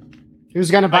should. Who's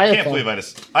going to buy it? I can't believe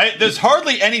there's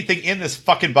hardly anything in this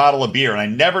fucking bottle of beer, and I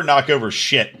never knock over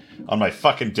shit on my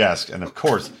fucking desk. And of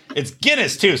course, it's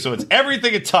Guinness too, so it's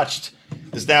everything it touched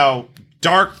is now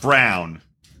dark brown.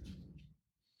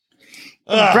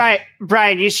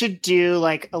 Brian, you should do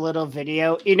like a little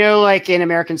video. You know, like in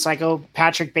American Psycho,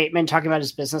 Patrick Bateman talking about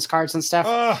his business cards and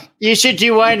stuff. You should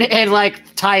do one and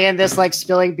like tie in this like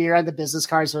spilling beer on the business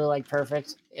cards are like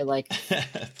perfect. And like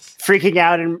freaking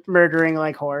out and murdering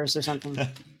like whores or something. You mean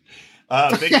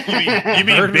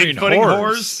Bigfooting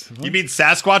whores? You mean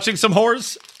Sasquatching some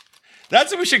whores?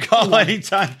 That's what we should call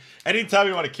anytime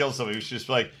we want to kill somebody. We should just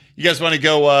be like, you guys want to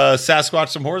go Sasquatch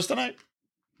some whores tonight?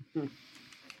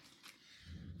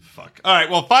 Fuck. All right.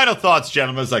 Well, final thoughts,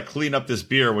 gentlemen, as I clean up this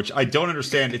beer, which I don't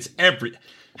understand. It's there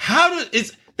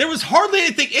was hardly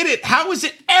anything in it. How is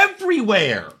it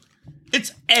everywhere?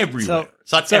 It's everywhere.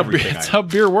 It's not everything. That's how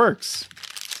beer works.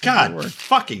 God,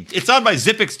 fucking. It's on my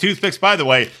Zippix toothpicks, by the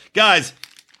way. Guys,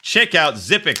 check out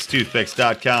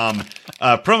zippixtoothpicks.com.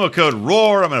 Promo code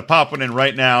ROAR. I'm going to pop one in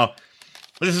right now.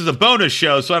 This is a bonus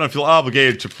show, so I don't feel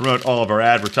obligated to promote all of our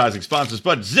advertising sponsors,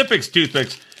 but Zippix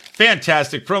Toothpicks,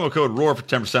 fantastic. Promo code ROAR for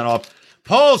 10% off.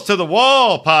 Polls to the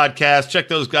Wall podcast. Check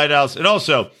those guys out. And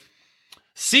also,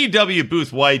 C.W.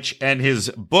 Booth Weich and his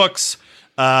books,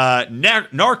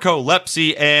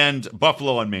 Narcolepsy and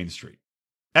Buffalo on Main Street.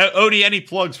 Odie, any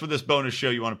plugs for this bonus show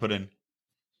you want to put in?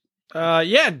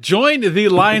 Join the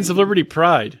Lions of Liberty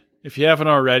Pride if you haven't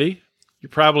already. You're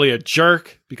probably a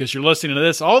jerk because you're listening to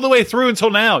this all the way through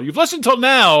until now. You've listened until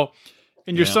now,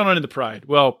 and you're still not into Pride.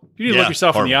 Well, you need to look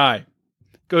yourself in the eye.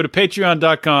 Go to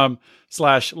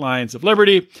patreon.com/Lions of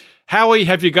Liberty. Howie,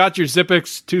 have you got your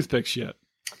Zippix toothpicks yet?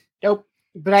 Nope.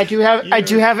 But I have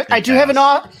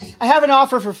an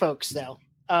offer for folks though.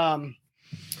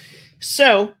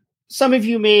 So some of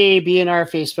you may be in our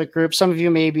Facebook group, some of you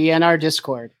may be in our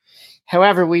Discord.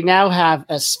 However, we now have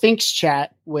a Sphinx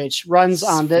chat, which runs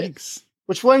on the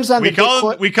we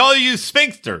call you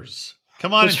Sphinxters.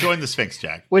 Come on and join the Sphinx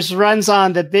chat, which runs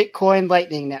on the Bitcoin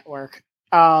Lightning Network.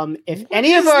 If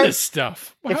any of our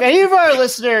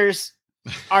listeners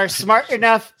are smart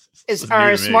enough,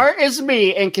 are as smart as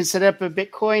me, and can set up a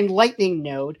Bitcoin Lightning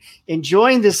node and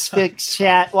join the Sphinx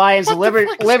chat Lions of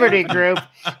Liberty group,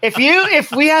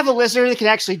 if we have a listener that can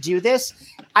actually do this,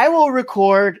 I will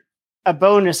record a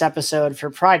bonus episode for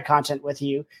Pride content with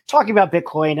you, talking about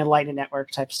Bitcoin and Lightning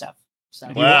Network type stuff. So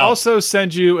we will also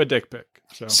send you a dick pic.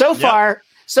 So far,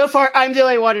 I'm the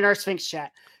only one in our Sphinx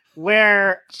chat.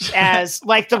 Whereas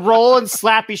like the Roll and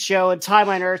Slappy show and Time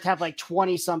on Earth have like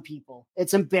 20 some people.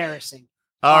 It's embarrassing.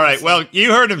 All right. Well,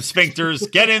 you heard him, Sphincters.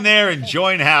 Get in there and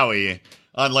join Howie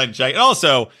on Lightning Chat. And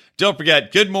also, don't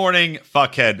forget, Good Morning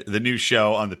Fuckhead, the new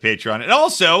show on the Patreon. And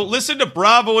also, listen to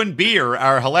Bravo and Beer,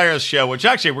 our hilarious show, which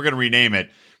actually we're going to rename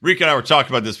it. Rika and I were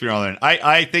talking about this beer online.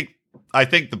 I think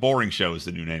The Boring Show is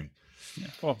the new name. Yeah,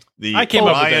 well, I came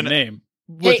up with that name.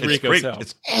 With Rico's help.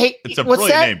 It's a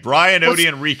brilliant name. Brian, Odie,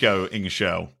 and Rico in the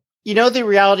show. You know the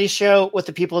reality show with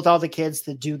the people with all the kids,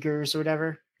 the Dugers or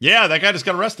whatever? Yeah, that guy just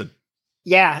got arrested.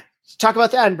 Yeah. Talk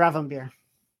about that on Bravo and Beer.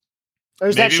 Or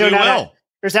is that show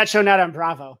not on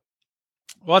Bravo?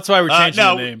 Well, that's why we're changing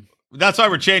the name. That's why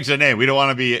we're changing the name. We don't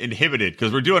want to be inhibited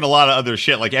because we're doing a lot of other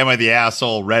shit like Am I the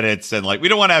Asshole, Reddits, and like we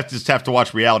don't want to just have to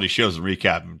watch reality shows and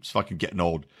recap. It's fucking getting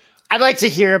old. I'd like to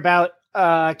hear about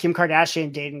Kim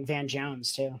Kardashian dating Van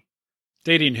Jones too.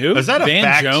 Dating who? Is that a Van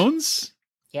fact? Jones?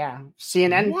 Yeah.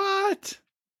 CNN. What?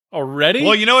 Already?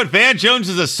 Well, you know what? Van Jones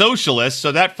is a socialist,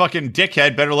 so that fucking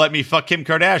dickhead better let me fuck Kim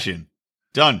Kardashian.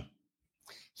 Done.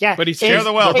 Yeah. But they're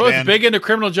both big into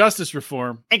criminal justice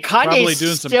reform. And Kanye's probably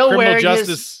doing some criminal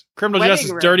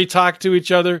justice dirty talk to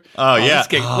each other. Oh, yeah.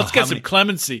 Let's get some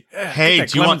clemency. Hey,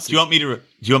 do you want me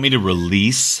to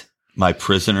release my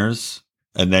prisoners?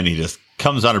 And then he just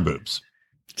comes on her boobs.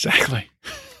 Exactly.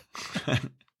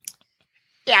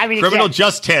 Yeah, I mean, criminal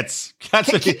just tits.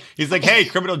 He's like, hey,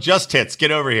 criminal just tits,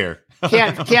 get over here.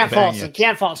 Can't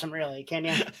false him, really, can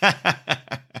you? All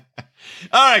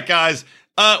right, guys.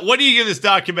 What do you give this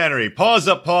documentary? Pause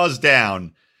up, pause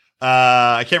down.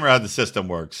 I can't remember how the system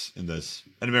works in this.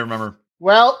 Anybody remember?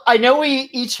 Well, I know we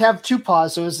each have 2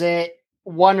 pause. So is it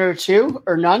 1 or 2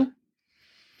 or none?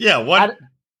 Yeah,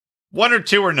 one or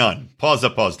 2 or none. Pause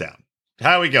up, pause down.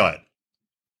 How we go?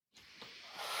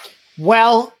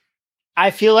 Well,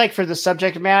 I feel like for the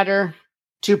subject matter,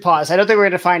 2 paws. I don't think we're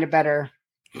going to find a better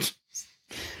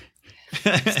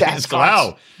Sasquatch.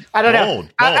 Wow. I don't know.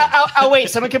 Bold. I'll wait.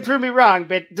 Someone can prove me wrong,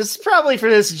 but this is probably for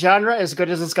this genre as good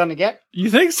as it's going to get.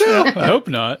 You think so? I hope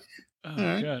not. Oh,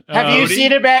 God. Have you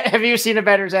seen a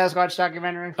better Sasquatch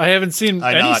documentary? I haven't seen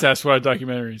any not. Sasquatch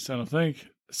documentaries. I don't think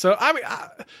so. I mean,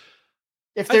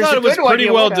 If I there's thought a it was good one, pretty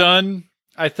you well would have. done.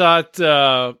 I thought,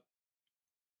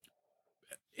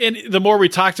 and the more we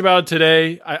talked about it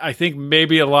today, I think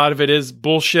maybe a lot of it is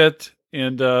bullshit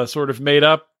and sort of made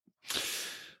up.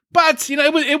 But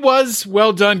it was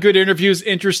well done, good interviews,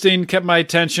 interesting, kept my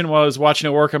attention while I was watching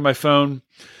it work on my phone.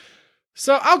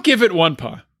 So I'll give it 1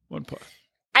 paw. 1 paw.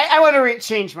 I want to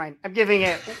change mine. I'm giving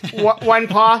it 1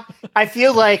 paw. I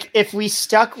feel like if we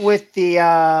stuck with the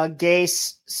gay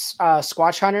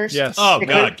Squatch hunters, Yes. Oh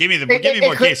God, give me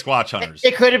more gay Squatch hunters.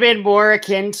 It could have been more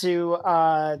akin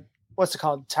to what's it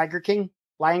called, Tiger King,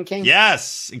 Lion King.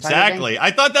 Yes, exactly.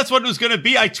 I thought that's what it was going to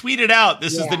be. I tweeted out,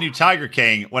 "This is the new Tiger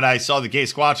King" when I saw the gay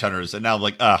Squatch hunters, and now I'm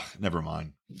like, never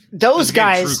mind. Those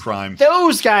guys, true crime.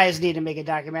 Those guys need to make a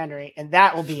documentary, and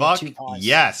that will be Fuck 2 paws.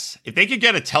 yes. If they could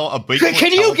get a Bigfoot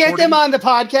Can you get them on the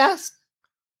podcast?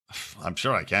 I'm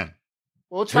sure I can.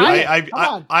 We'll try it. Come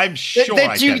on. I'm sure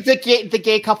I can. The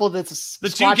gay couple that's The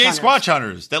 2 gay Squatch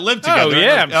hunters that live together. Oh,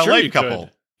 yeah, a I'm sure life you couple.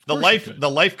 could. The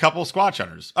life couple Squatch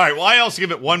hunters. All right. Well, I also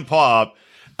give it 1 paw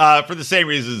for the same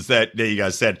reasons that you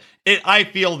guys said. I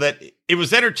feel that it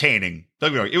was entertaining. Don't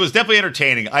get me wrong. It was definitely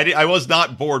entertaining. I was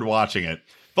not bored watching it,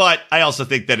 but I also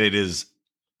think that it is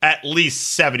at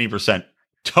least 70%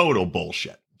 total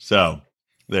bullshit. So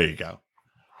there you go.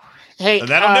 Hey, And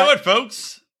that'll do it,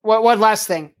 folks. One last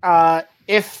thing.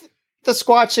 If the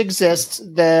Squatch exists,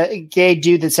 the gay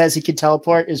dude that says he can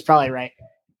teleport is probably right.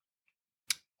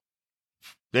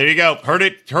 There you go. Heard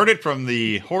it from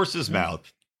the horse's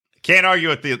mouth. Can't argue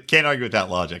with that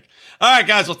logic. All right,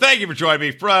 guys. Well, thank you for joining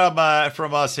me from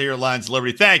us here at Lions of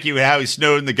Liberty. Thank you, Howie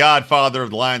Snowden, the godfather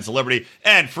of the Lions of Liberty,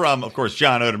 and from, of course,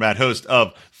 John Odermatt, host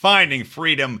of Finding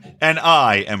Freedom, and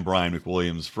I am Brian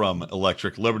McWilliams from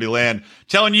Electric Liberty Land,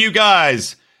 telling you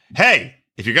guys, hey,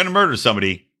 if you're going to murder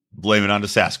somebody, blame it on the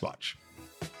Sasquatch.